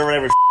 I deserve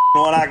every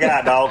one I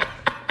got, dog.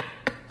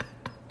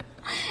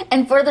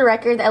 And for the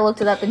record, I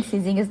looked it up, and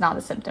sneezing is not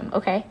a symptom,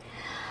 okay?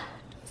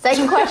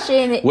 Second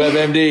question.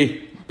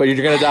 WebMD, but you're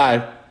going to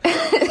die.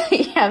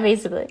 Yeah,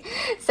 basically.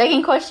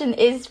 Second question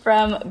is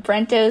from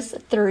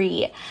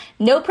Brentos3.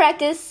 No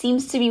practice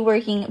seems to be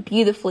working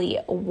beautifully.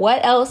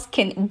 What else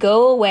can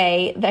go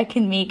away that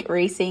can make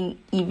racing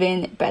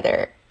even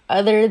better,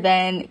 other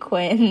than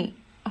Quinn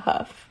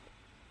Huff?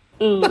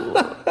 Ooh.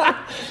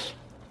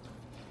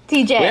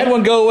 TJ. We had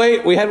one go away.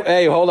 We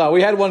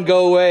had one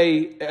go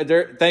away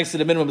thanks to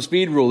the minimum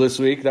speed rule this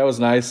week. That was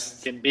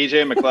nice. Can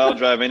BJ McLeod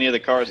drive any of the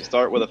cars that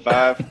start with a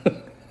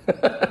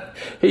 5?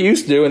 He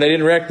used to, and they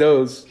didn't wreck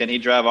those. Can he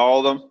drive all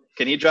of them?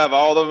 Can he drive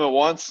all of them at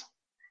once?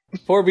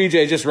 Poor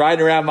BJ just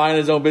riding around minding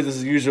his own business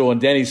as usual,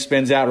 and Denny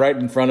spins out right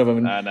in front of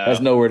him and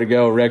has nowhere to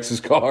go, wrecks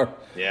his car.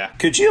 Yeah.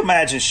 Could you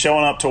imagine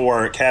showing up to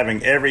work,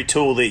 having every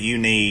tool that you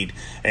need,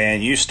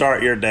 and you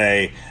start your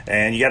day,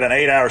 and you got an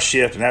 8-hour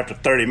shift, and after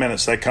 30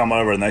 minutes they come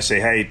over and they say,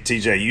 hey,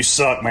 TJ, you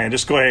suck, man.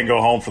 Just go ahead and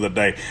go home for the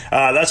day.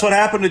 That's what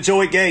happened to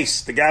Joey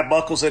Gase. The guy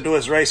buckles into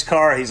his race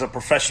car. He's a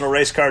professional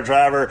race car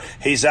driver.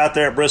 He's out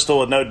there at Bristol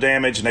with no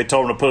damage, and they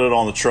told him to put it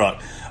on the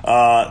truck.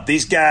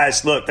 These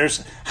guys, look,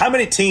 there's how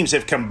many teams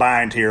have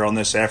combined here on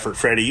this effort,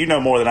 Freddie? You know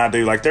more than I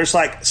do. Like, there's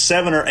like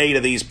 7 or 8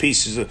 of these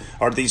pieces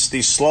or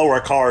these slower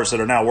cars that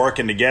are now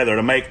working together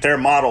to make their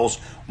models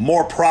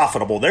more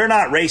profitable. They're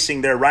not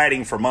racing, they're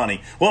riding for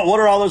money. What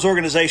are all those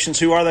organizations?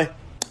 Who are they?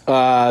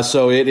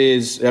 So it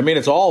is. I mean,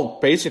 it's all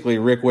basically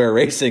Rick Ware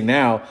Racing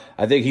now.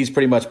 I think he's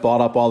pretty much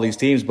bought up all these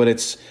teams, but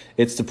it's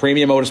the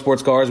premium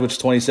motorsports cars, which is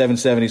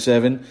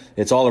 2777.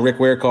 It's all the Rick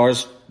Ware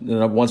cars,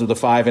 ones with the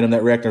 5 in them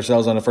that wrecked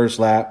ourselves on the first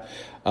lap.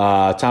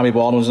 Tommy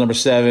Baldwin's number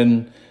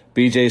 7,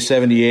 BJ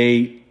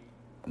 78.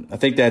 I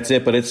think that's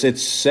it, but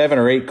it's 7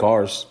 or 8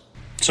 cars.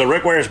 So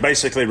Rick Ware is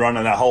basically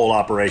running that whole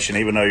operation,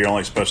 even though you're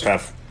only supposed to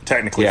have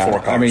technically 4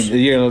 cars. I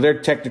mean, they're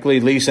technically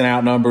leasing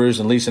out numbers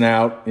and leasing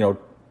out,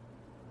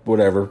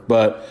 whatever.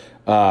 But,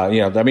 I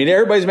mean,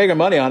 everybody's making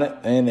money on it.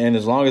 And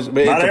as long as. Not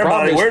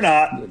everybody. We're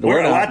not.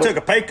 I took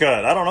a pay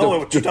cut. I don't know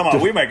what you're talking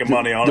about. We're making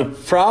money on it. The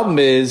problem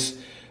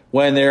is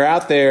when they're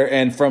out there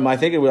and from, I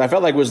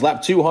felt like it was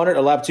lap 200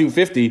 or lap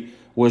 250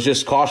 was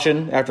just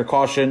caution after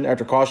caution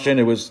after caution.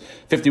 It was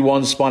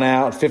 51 spun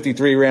out,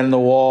 53 ran in the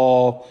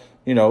wall,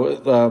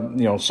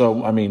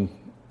 so, I mean.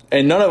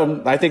 And none of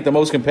them, I think the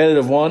most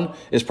competitive one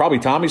is probably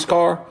Tommy's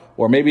car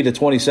or maybe the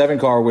 27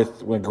 car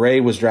when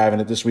Gray was driving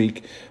it this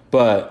week.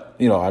 But,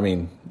 I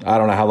mean, I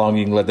don't know how long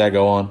you can let that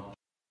go on.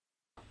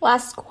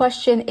 Last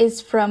question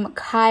is from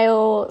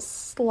Kyle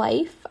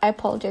Slife. I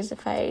apologize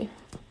if I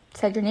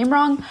said your name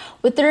wrong.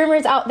 With the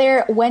rumors out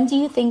there, when do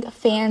you think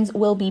fans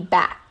will be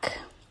back?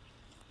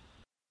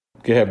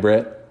 Go ahead,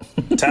 Brett.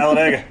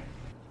 Talladega.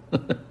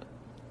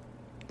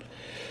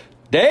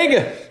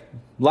 Dega!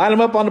 Line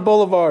them up on the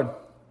boulevard.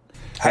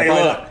 Hey,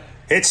 look,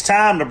 it's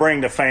time to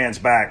bring the fans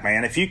back,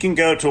 man. If you can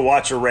go to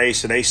watch a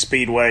race at Ace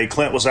Speedway,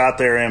 Clint was out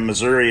there in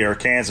Missouri or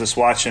Kansas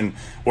watching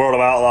World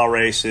of Outlaw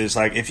races.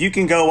 Like, if you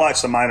can go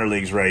watch the minor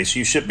leagues race,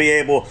 you should be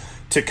able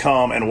to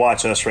come and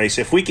watch us race.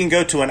 If we can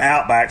go to an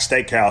Outback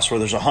Steakhouse where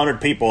there's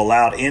 100 people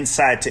allowed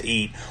inside to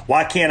eat,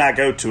 why can't I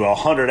go to a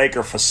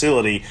 100-acre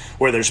facility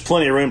where there's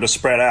plenty of room to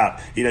spread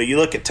out? You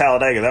look at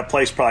Talladega, that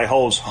place probably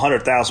holds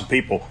 100,000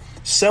 people.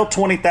 Sell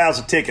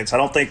 20,000 tickets. I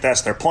don't think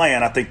that's their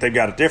plan. I think they've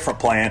got a different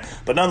plan.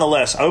 But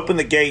nonetheless, open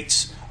the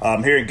gates.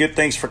 I'm hearing good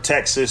things for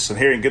Texas and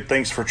hearing good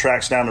things for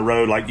tracks down the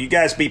road. Like, you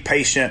guys be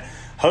patient.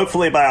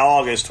 Hopefully by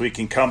August we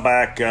can come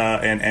back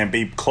and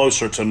be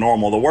closer to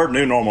normal. The word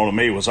new normal to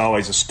me was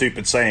always a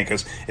stupid saying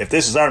because if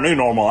this is our new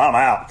normal, I'm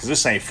out because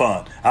this ain't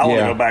fun. I want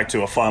to go back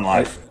to a fun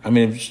life. I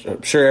mean,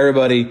 I'm sure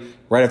everybody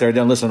right after I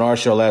done listening to our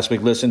show last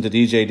week listened to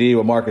DJD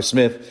with Marcus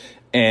Smith.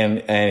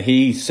 And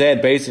he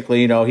said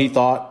basically, he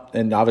thought,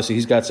 and obviously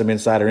he's got some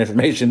insider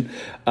information,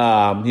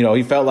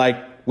 he felt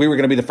like we were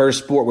going to be the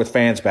first sport with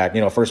fans back,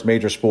 first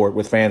major sport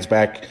with fans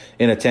back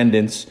in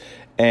attendance.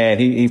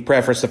 And he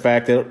prefaced the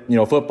fact that,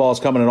 football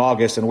is coming in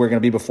August and we're going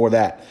to be before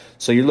that.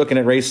 So you're looking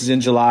at races in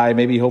July,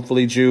 maybe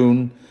hopefully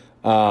June.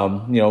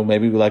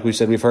 Maybe like we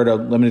said, we've heard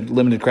of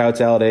limited crowd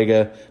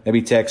Talladega,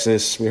 maybe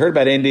Texas. We heard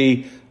about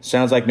Indy.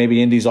 Sounds like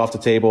maybe Indy's off the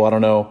table. I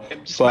don't know.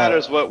 It just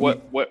matters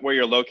where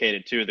you're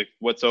located too,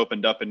 what's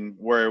opened up and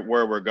where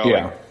we're going.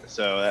 Yeah.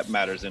 So that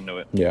matters into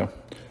it. Yeah.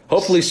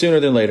 Hopefully sooner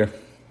than later.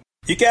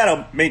 You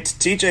got to, to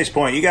TJ's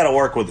point, you got to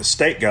work with the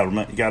state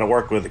government, you got to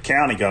work with the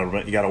county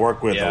government, you got to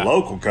work with the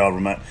local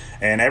government,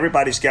 and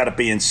everybody's got to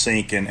be in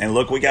sync. And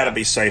look, we got to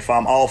be safe.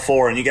 I'm all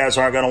for, and you guys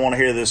aren't going to want to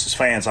hear this as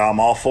fans, I'm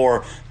all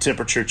for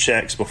temperature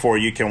checks before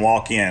you can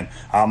walk in.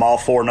 I'm all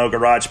for no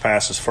garage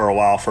passes for a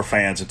while for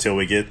fans until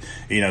we get,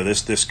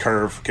 this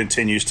curve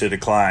continues to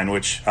decline,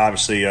 which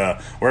obviously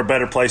we're a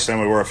better place than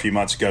we were a few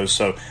months ago.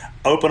 So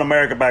open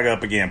America back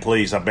up again,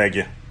 please, I beg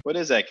you. What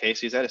is that,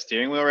 Casey? Is that a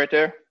steering wheel right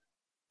there?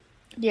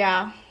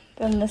 Yeah.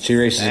 Then she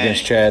races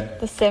against Chad.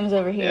 The Sims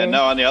over here. Yeah,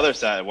 no, on the other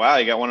side. Wow,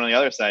 you got one on the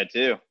other side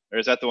too. Or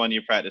is that the one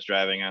you practice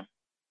driving on?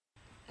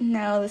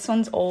 No, this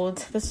one's old.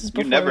 This was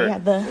before we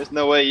had the... There's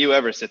no way you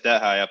ever sit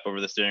that high up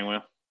over the steering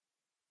wheel.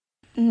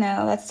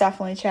 No, that's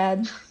definitely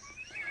Chad.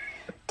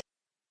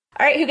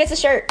 All right, who gets a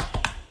shirt?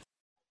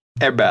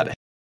 Everybody.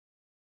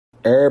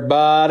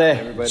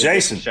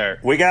 Jason,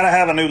 we got to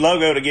have a new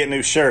logo to get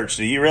new shirts.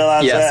 Do you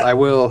realize that? Yes, I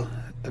will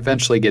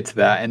eventually get to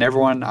that. And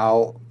everyone,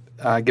 I'll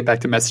get back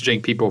to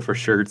messaging people for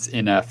shirts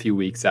in a few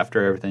weeks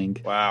after everything.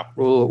 Wow.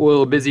 We're a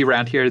little busy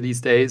around here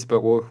these days,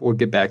 but we'll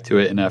get back to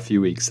it in a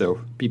few weeks,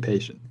 so be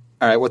patient.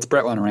 All right, what's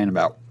Brett want to rant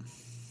about?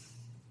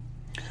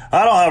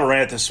 I don't have a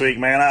rant this week,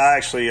 man. I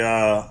actually,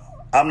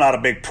 I'm not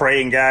a big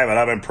praying guy, but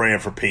I've been praying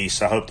for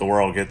peace. I hope the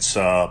world gets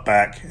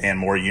back and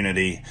more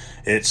unity.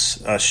 It's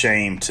a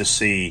shame to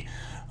see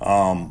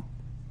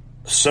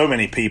so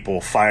many people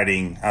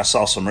fighting. I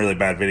saw some really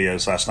bad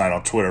videos last night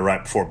on Twitter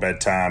right before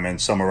bedtime in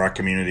some of our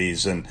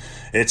communities, and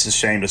it's a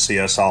shame to see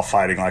us all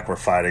fighting like we're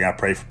fighting. I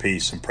pray for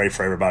peace and pray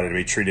for everybody to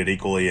be treated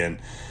equally, and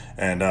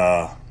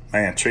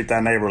man, treat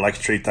thy neighbor like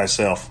you treat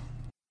thyself.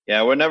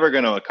 Yeah, we're never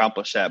going to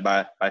accomplish that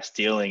by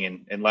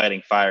stealing and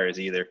lighting fires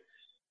either.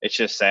 It's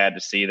just sad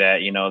to see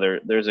that,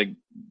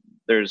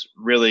 there's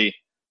really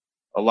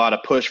a lot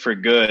of push for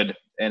good,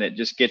 and it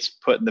just gets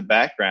put in the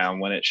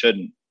background when it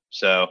shouldn't.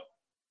 So,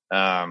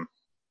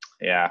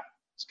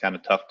 it's kind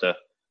of tough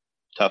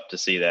to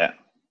see that.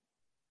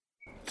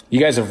 You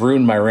guys have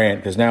ruined my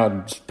rant because now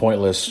it's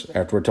pointless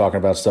after we're talking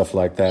about stuff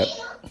like that.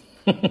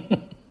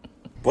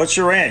 What's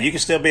your rant? You can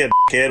still be a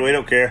kid. We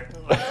don't care.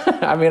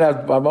 I mean,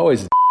 I'm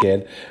always a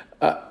kid.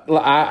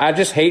 I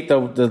just hate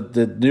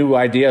the new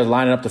idea of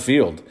lining up the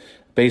field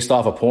based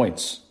off of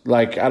points.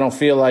 Like, I don't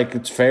feel like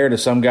it's fair to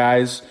some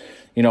guys.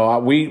 You know,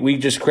 we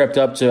just crept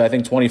up to, I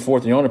think,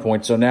 24th in the owner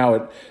points. So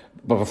now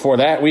but before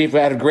that, we've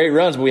had great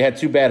runs, but we had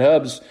 2 bad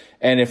hubs.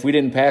 And if we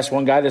didn't pass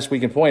one guy this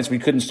week in points, we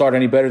couldn't start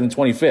any better than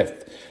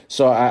 25th.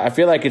 So I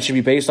feel like it should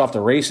be based off the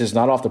races,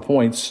 not off the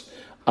points.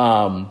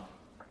 And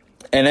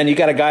then you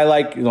got a guy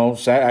like, you know,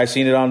 I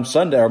seen it on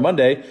Sunday or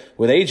Monday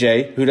with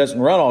AJ, who doesn't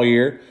run all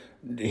year.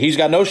 He's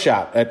got no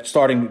shot at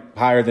starting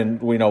higher than,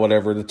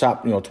 whatever, the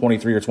top,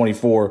 23 or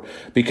 24,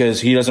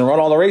 because he doesn't run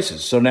all the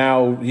races. So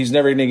now he's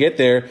never going to get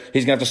there.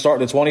 He's going to have to start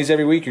in the 20s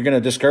every week. You're going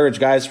to discourage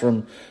guys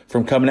from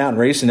coming out and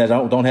racing that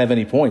don't have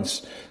any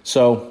points.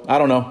 So I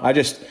don't know. I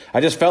just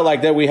felt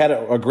like that we had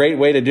a great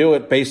way to do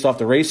it based off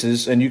the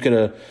races, and you could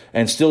have,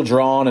 and still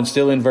drawn and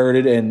still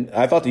inverted. And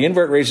I thought the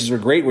invert races were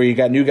great, where you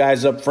got new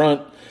guys up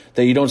front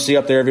that you don't see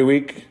up there every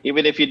week.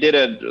 Even if you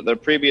did the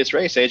previous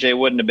race, AJ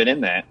wouldn't have been in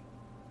that.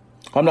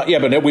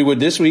 But we would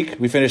this week.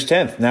 We finished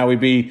 10th. Now we'd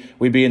be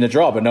in the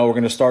draw. But no, we're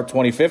going to start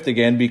 25th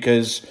again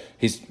because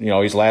he's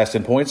last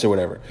in points or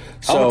whatever.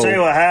 So, I'm going to tell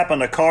you what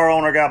happened. The car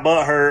owner got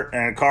butt hurt,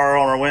 and the car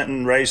owner went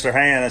and raised their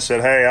hand and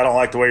said, "Hey, I don't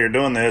like the way you're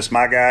doing this.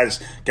 My guy's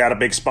got a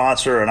big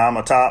sponsor, and I'm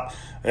a top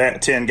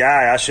 10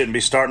 guy. I shouldn't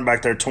be starting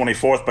back there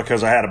 24th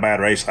because I had a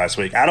bad race last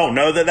week." I don't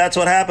know that that's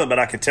what happened, but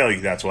I can tell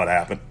you that's what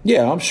happened.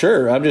 Yeah, I'm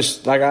sure. I'm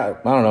just like, I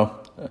don't know.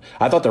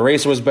 I thought the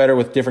race was better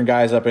with different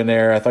guys up in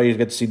there. I thought you'd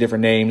get to see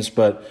different names,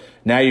 but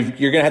now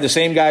you're going to have the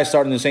same guys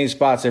starting in the same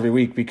spots every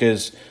week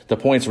because the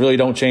points really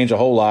don't change a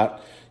whole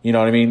lot. You know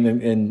what I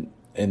mean?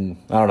 And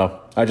I don't know.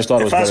 I just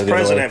thought it was better the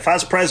other way. If I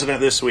was president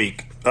this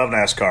week of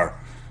NASCAR,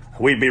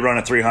 we'd be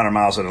running 300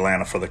 miles at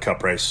Atlanta for the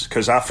Cup race,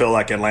 because I feel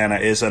like Atlanta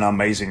is an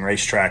amazing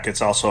racetrack.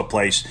 It's also a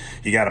place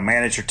you got to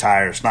manage your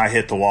tires, not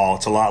hit the wall.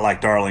 It's a lot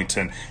like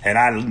Darlington, and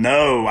I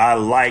know I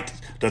liked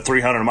the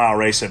 300-mile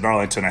race at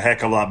Darlington a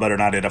heck of a lot better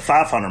than I did a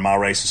 500-mile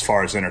race as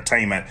far as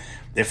entertainment.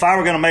 If I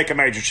were going to make a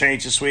major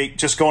change this week,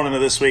 just going into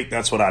this week,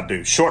 that's what I'd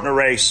do. Shorten the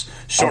race,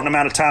 shorten the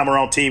amount of time we're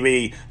on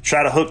TV,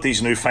 try to hook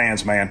these new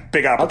fans, man.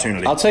 Big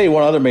opportunity. I'll tell you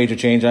one other major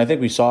change, and I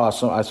think I saw a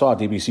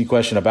DBC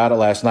question about it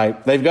last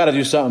night. They've got to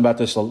do something about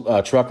this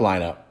truck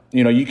lineup.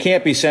 You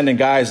can't be sending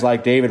guys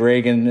like David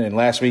Reagan, and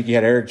last week you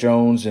had Eric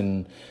Jones,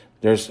 and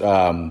there's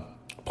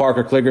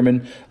Parker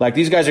Kligerman. Like,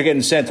 these guys are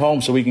getting sent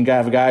home so we can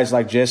have guys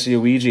like Jesse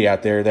Ouija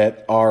out there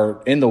that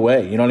are in the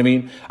way. You know what I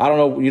mean? I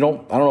don't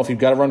know if you've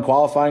got to run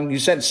qualifying. You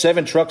sent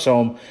 7 trucks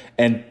home,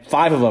 and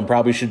 5 of them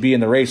probably should be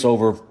in the race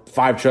over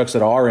 5 trucks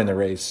that are in the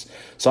race.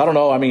 So I don't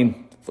know. I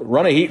mean,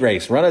 run a heat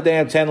race, run a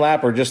damn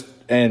 10-lapper,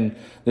 and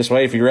this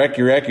way, if you wreck,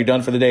 you're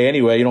done for the day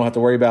anyway. You don't have to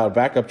worry about a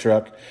backup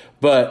truck.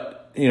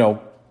 But,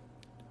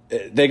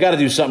 they got to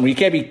do something. You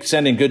can't be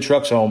sending good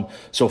trucks home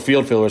so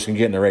field fillers can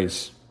get in the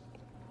race.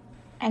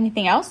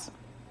 Anything else?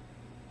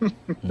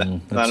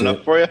 Not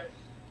enough for you?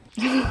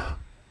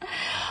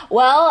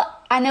 Well,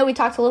 I know we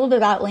talked a little bit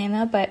about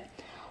Atlanta, but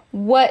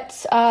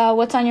what's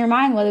on your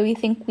mind? What do we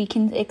think we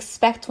can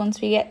expect once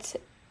we get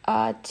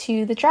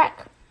to the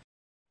track?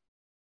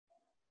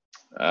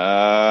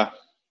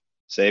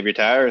 Save your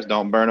tires.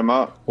 Don't burn them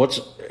up.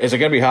 Is it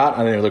going to be hot? I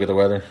didn't even look at the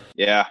weather.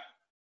 Yeah.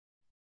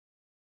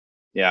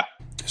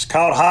 It's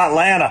called Hot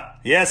Atlanta.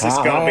 Yes, it's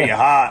going to be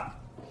hot.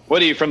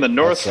 What are you, from the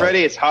north,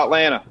 Freddie? It's Hot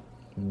Atlanta.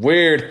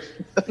 Weird.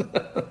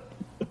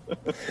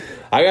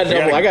 I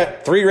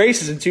got 3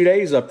 races in 2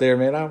 days up there,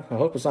 man. I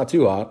hope it's not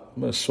too hot.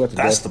 I'm gonna sweat to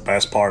death. That's the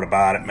best part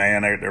about it,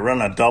 man. They're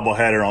running a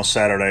doubleheader on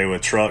Saturday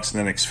with trucks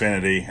and then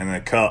Xfinity and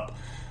the Cup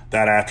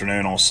that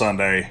afternoon on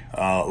Sunday.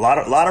 A lot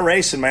of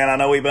racing, man. I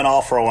know we've been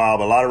off for a while,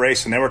 but a lot of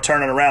racing. Then we're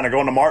turning around. They're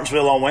going to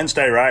Martinsville on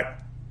Wednesday, right?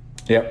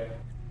 Yep.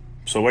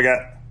 So we got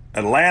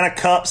Atlanta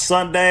Cup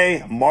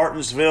Sunday,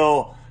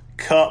 Martinsville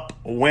Cup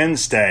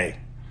Wednesday.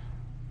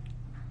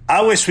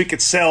 I wish we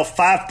could sell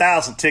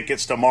 5,000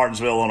 tickets to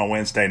Martinsville on a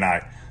Wednesday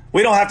night.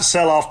 We don't have to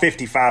sell off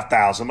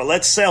 55,000, but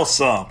let's sell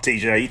some,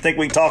 TJ. You think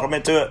we can talk them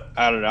into it?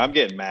 I don't know. I'm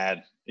getting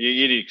mad.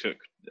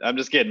 I'm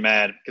just getting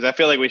mad because I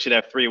feel like we should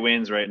have 3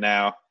 wins right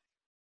now,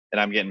 and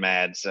I'm getting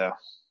mad. So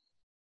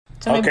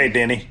okay,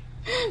 Denny.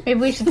 Maybe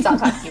we should stop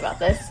talking about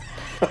this.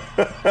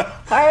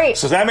 All right.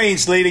 So that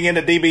means leading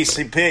into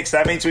DBC picks,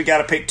 that means we got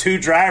to pick 2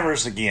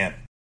 drivers again.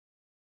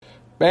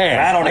 Man,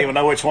 and I don't even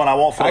know which one I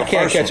want for the first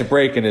one. I can't catch a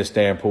break in this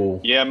damn pool.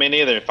 Yeah, me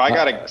neither. If I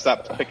got to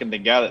stop picking the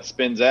guy that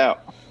spins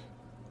out.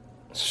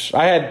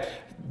 I had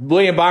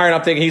William Byron.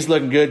 I'm thinking he's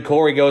looking good.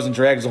 Corey goes and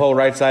drags the whole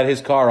right side of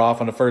his car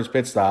off on the first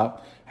pit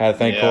stop. Had to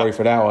thank Corey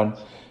for that one.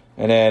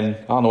 And then,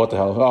 I don't know what the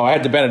hell. Oh, I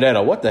had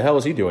DiBenedetto. What the hell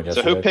is he doing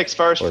yesterday? So who picks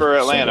first for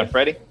Atlanta,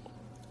 Freddie?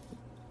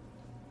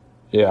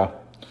 Yeah.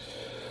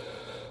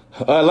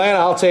 Atlanta,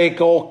 I'll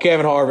take old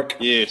Kevin Harvick.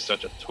 You're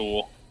such a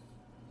tool.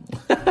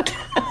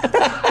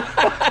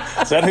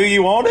 Is that who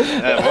you wanted?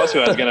 That was who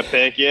I was going to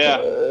pick, yeah.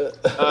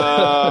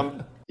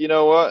 You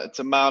know what? It's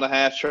a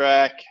 1.5-mile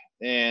track,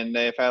 and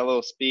they've had a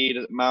little speed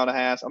at 1.5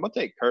 miles. I'm going to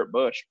take Kurt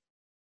Busch.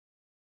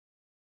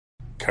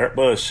 Kurt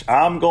Busch.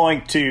 I'm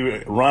going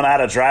to run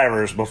out of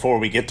drivers before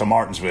we get to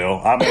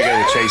Martinsville. I'm going to go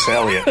with Chase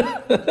Elliott.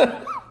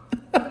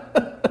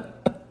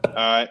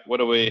 What? All right. What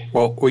do we?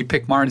 Well, we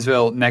pick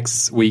Martinsville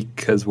next week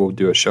because we'll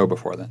do a show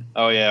before then.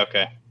 Oh, yeah,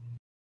 okay.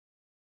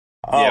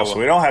 Oh, Yeah, so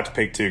we don't have to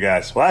pick 2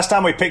 guys. Last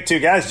time we picked 2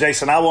 guys,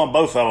 Jason, I won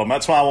both of them.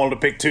 That's why I wanted to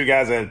pick 2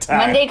 guys at a time.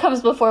 Monday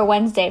comes before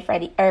Wednesday,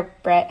 Freddie or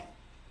Brett.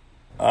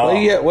 What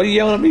are you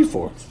yelling at me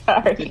for?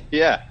 Sorry.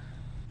 Yeah.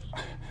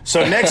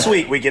 So next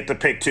week we get to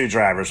pick 2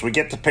 drivers. We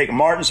get to pick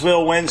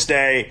Martinsville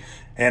Wednesday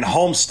and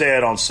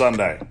Homestead on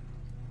Sunday.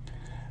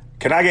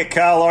 Can I get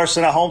Kyle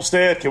Larson at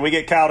Homestead? Can we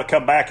get Kyle to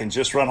come back and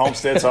just run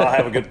Homestead so I'll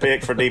have a good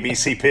pick for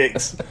DBC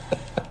picks?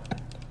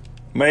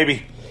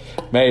 Maybe.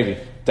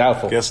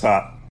 Doubtful. Guess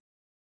not.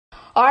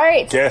 All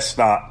right. Guess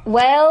not.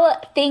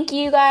 Well, thank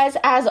you guys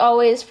as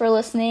always for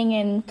listening,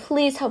 and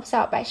please help us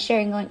out by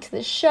sharing a link to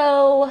the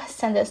show.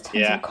 Send us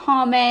tons of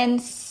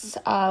comments.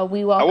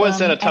 We welcome. I would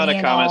send a ton any of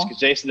and comments all. because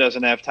Jason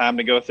doesn't have time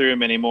to go through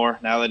them anymore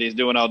now that he's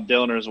doing all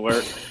Dillner's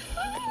work.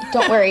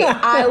 Don't worry,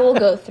 I will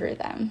go through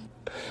them.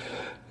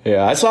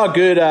 Yeah, I saw a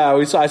good.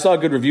 I saw a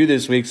good review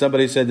this week.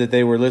 Somebody said that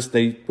they were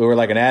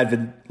like an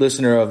avid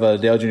listener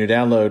of Dale Jr.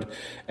 Download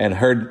and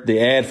heard the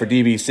ad for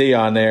DBC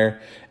on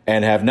there,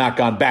 and have not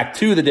gone back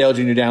to the Dale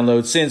Jr.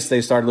 Download since they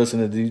started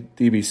listening to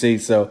DBC.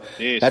 So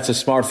that's a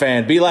smart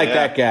fan. Be like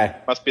that guy.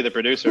 Must be the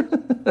producer.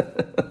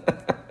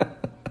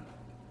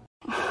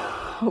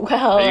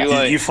 Well,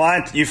 Are you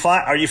flying to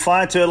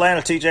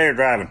Atlanta, TJ, or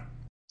driving?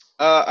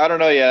 I don't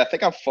know yet. I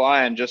think I'm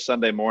flying just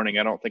Sunday morning.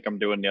 I don't think I'm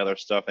doing the other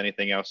stuff,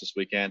 anything else this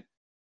weekend.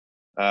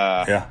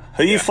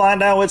 Who you flying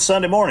down with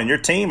Sunday morning? Your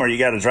team, or you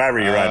got a driver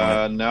you're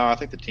riding with? No, I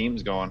think the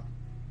team's going.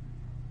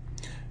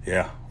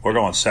 Yeah, we're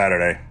going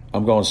Saturday.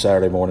 I'm going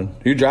Saturday morning.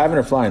 Are you driving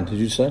or flying? Did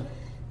you say?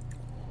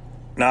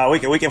 No, we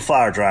can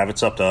fly or drive.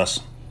 It's up to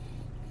us.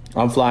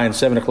 I'm flying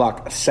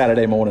 7:00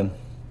 Saturday morning.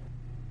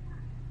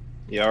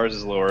 Yeah, ours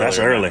is a little earlier. That's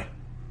early.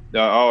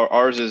 No,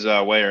 ours is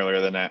way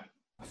earlier than that.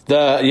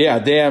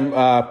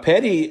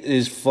 Petty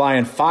is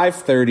flying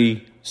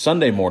 5:30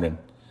 Sunday morning.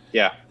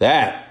 Yeah.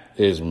 That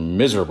is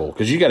miserable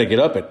because you got to get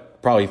up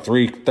at probably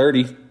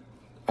 3:30.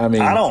 I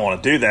mean, I don't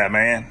want to do that,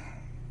 man.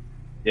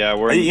 Yeah,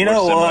 we're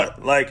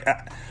what? Like,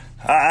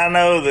 I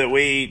know that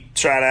we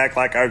try to act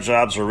like our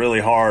jobs are really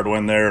hard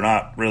when they're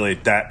not really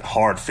that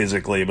hard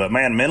physically. But,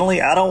 man,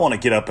 mentally, I don't want to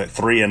get up at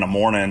 3 in the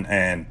morning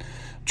and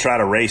try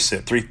to race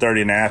at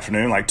 3:30 in the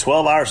afternoon. Like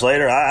 12 hours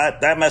later,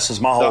 that messes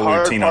my whole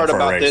routine up for a race. The hard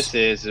part about this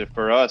is,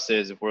 for us,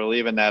 is if we're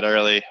leaving that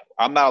early,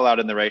 I'm not allowed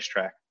in the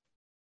racetrack.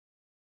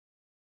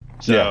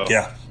 So,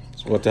 yeah.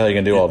 So what the hell are you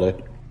going to do all day?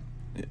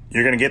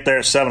 You're going to get there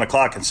at 7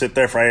 o'clock and sit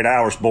there for 8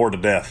 hours bored to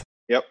death.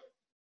 Yep.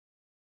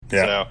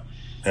 Yeah. So,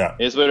 yeah.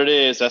 It's what it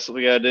is. That's what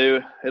we got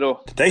to do.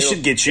 They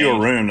should get you a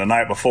room the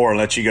night before and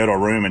let you go to a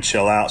room and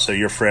chill out so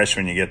you're fresh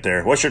when you get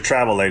there. What's your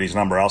travel lady's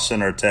number? I'll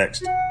send her a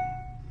text.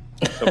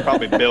 They'll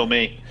probably bill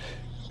me.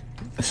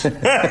 All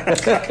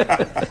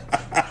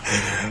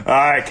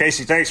right,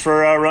 Casey, thanks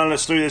for running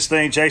us through this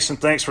thing. Jason,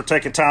 thanks for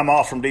taking time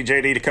off from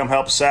DJD to come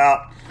help us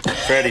out.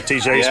 Freddie,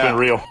 TJ, it's been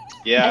real.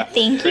 Yeah.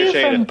 Thank you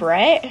from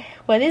Brett.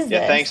 What is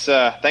this? Thanks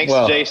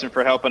to Jason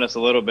for helping us a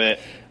little bit.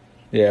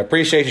 Yeah,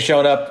 appreciate you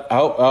showing up.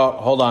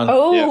 Hold on.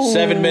 Oh.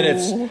 7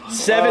 minutes.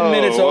 7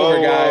 minutes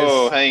over, guys.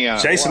 Whoa, hang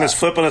on. Jason is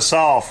flipping us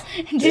off.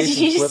 Did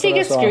you just take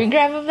a screen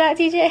grab of that,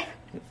 TJ?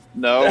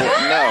 No.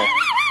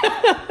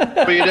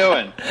 What are you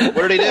doing?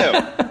 What did he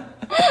do?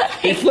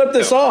 He flipped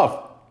us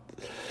off.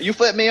 You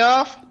flipped me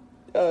off?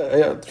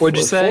 What'd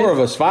you say? 4 of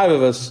us, 5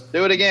 of us.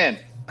 Do it again.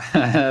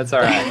 That's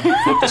all right.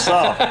 Flip us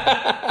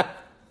off.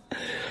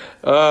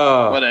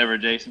 Whatever,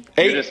 Jason.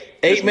 Eight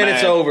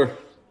minutes mad. over.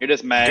 You're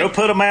just mad. Go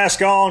put a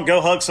mask on. Go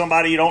hug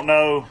somebody you don't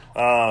know.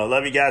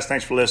 Love you guys.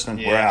 Thanks for listening.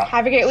 Yeah. We're out.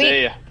 Have a great week.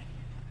 See ya.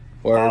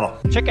 Word.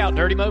 Check out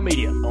Dirty Mo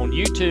Media on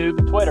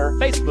YouTube, Twitter,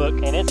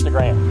 Facebook, and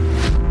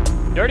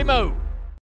Instagram. Dirty Mo.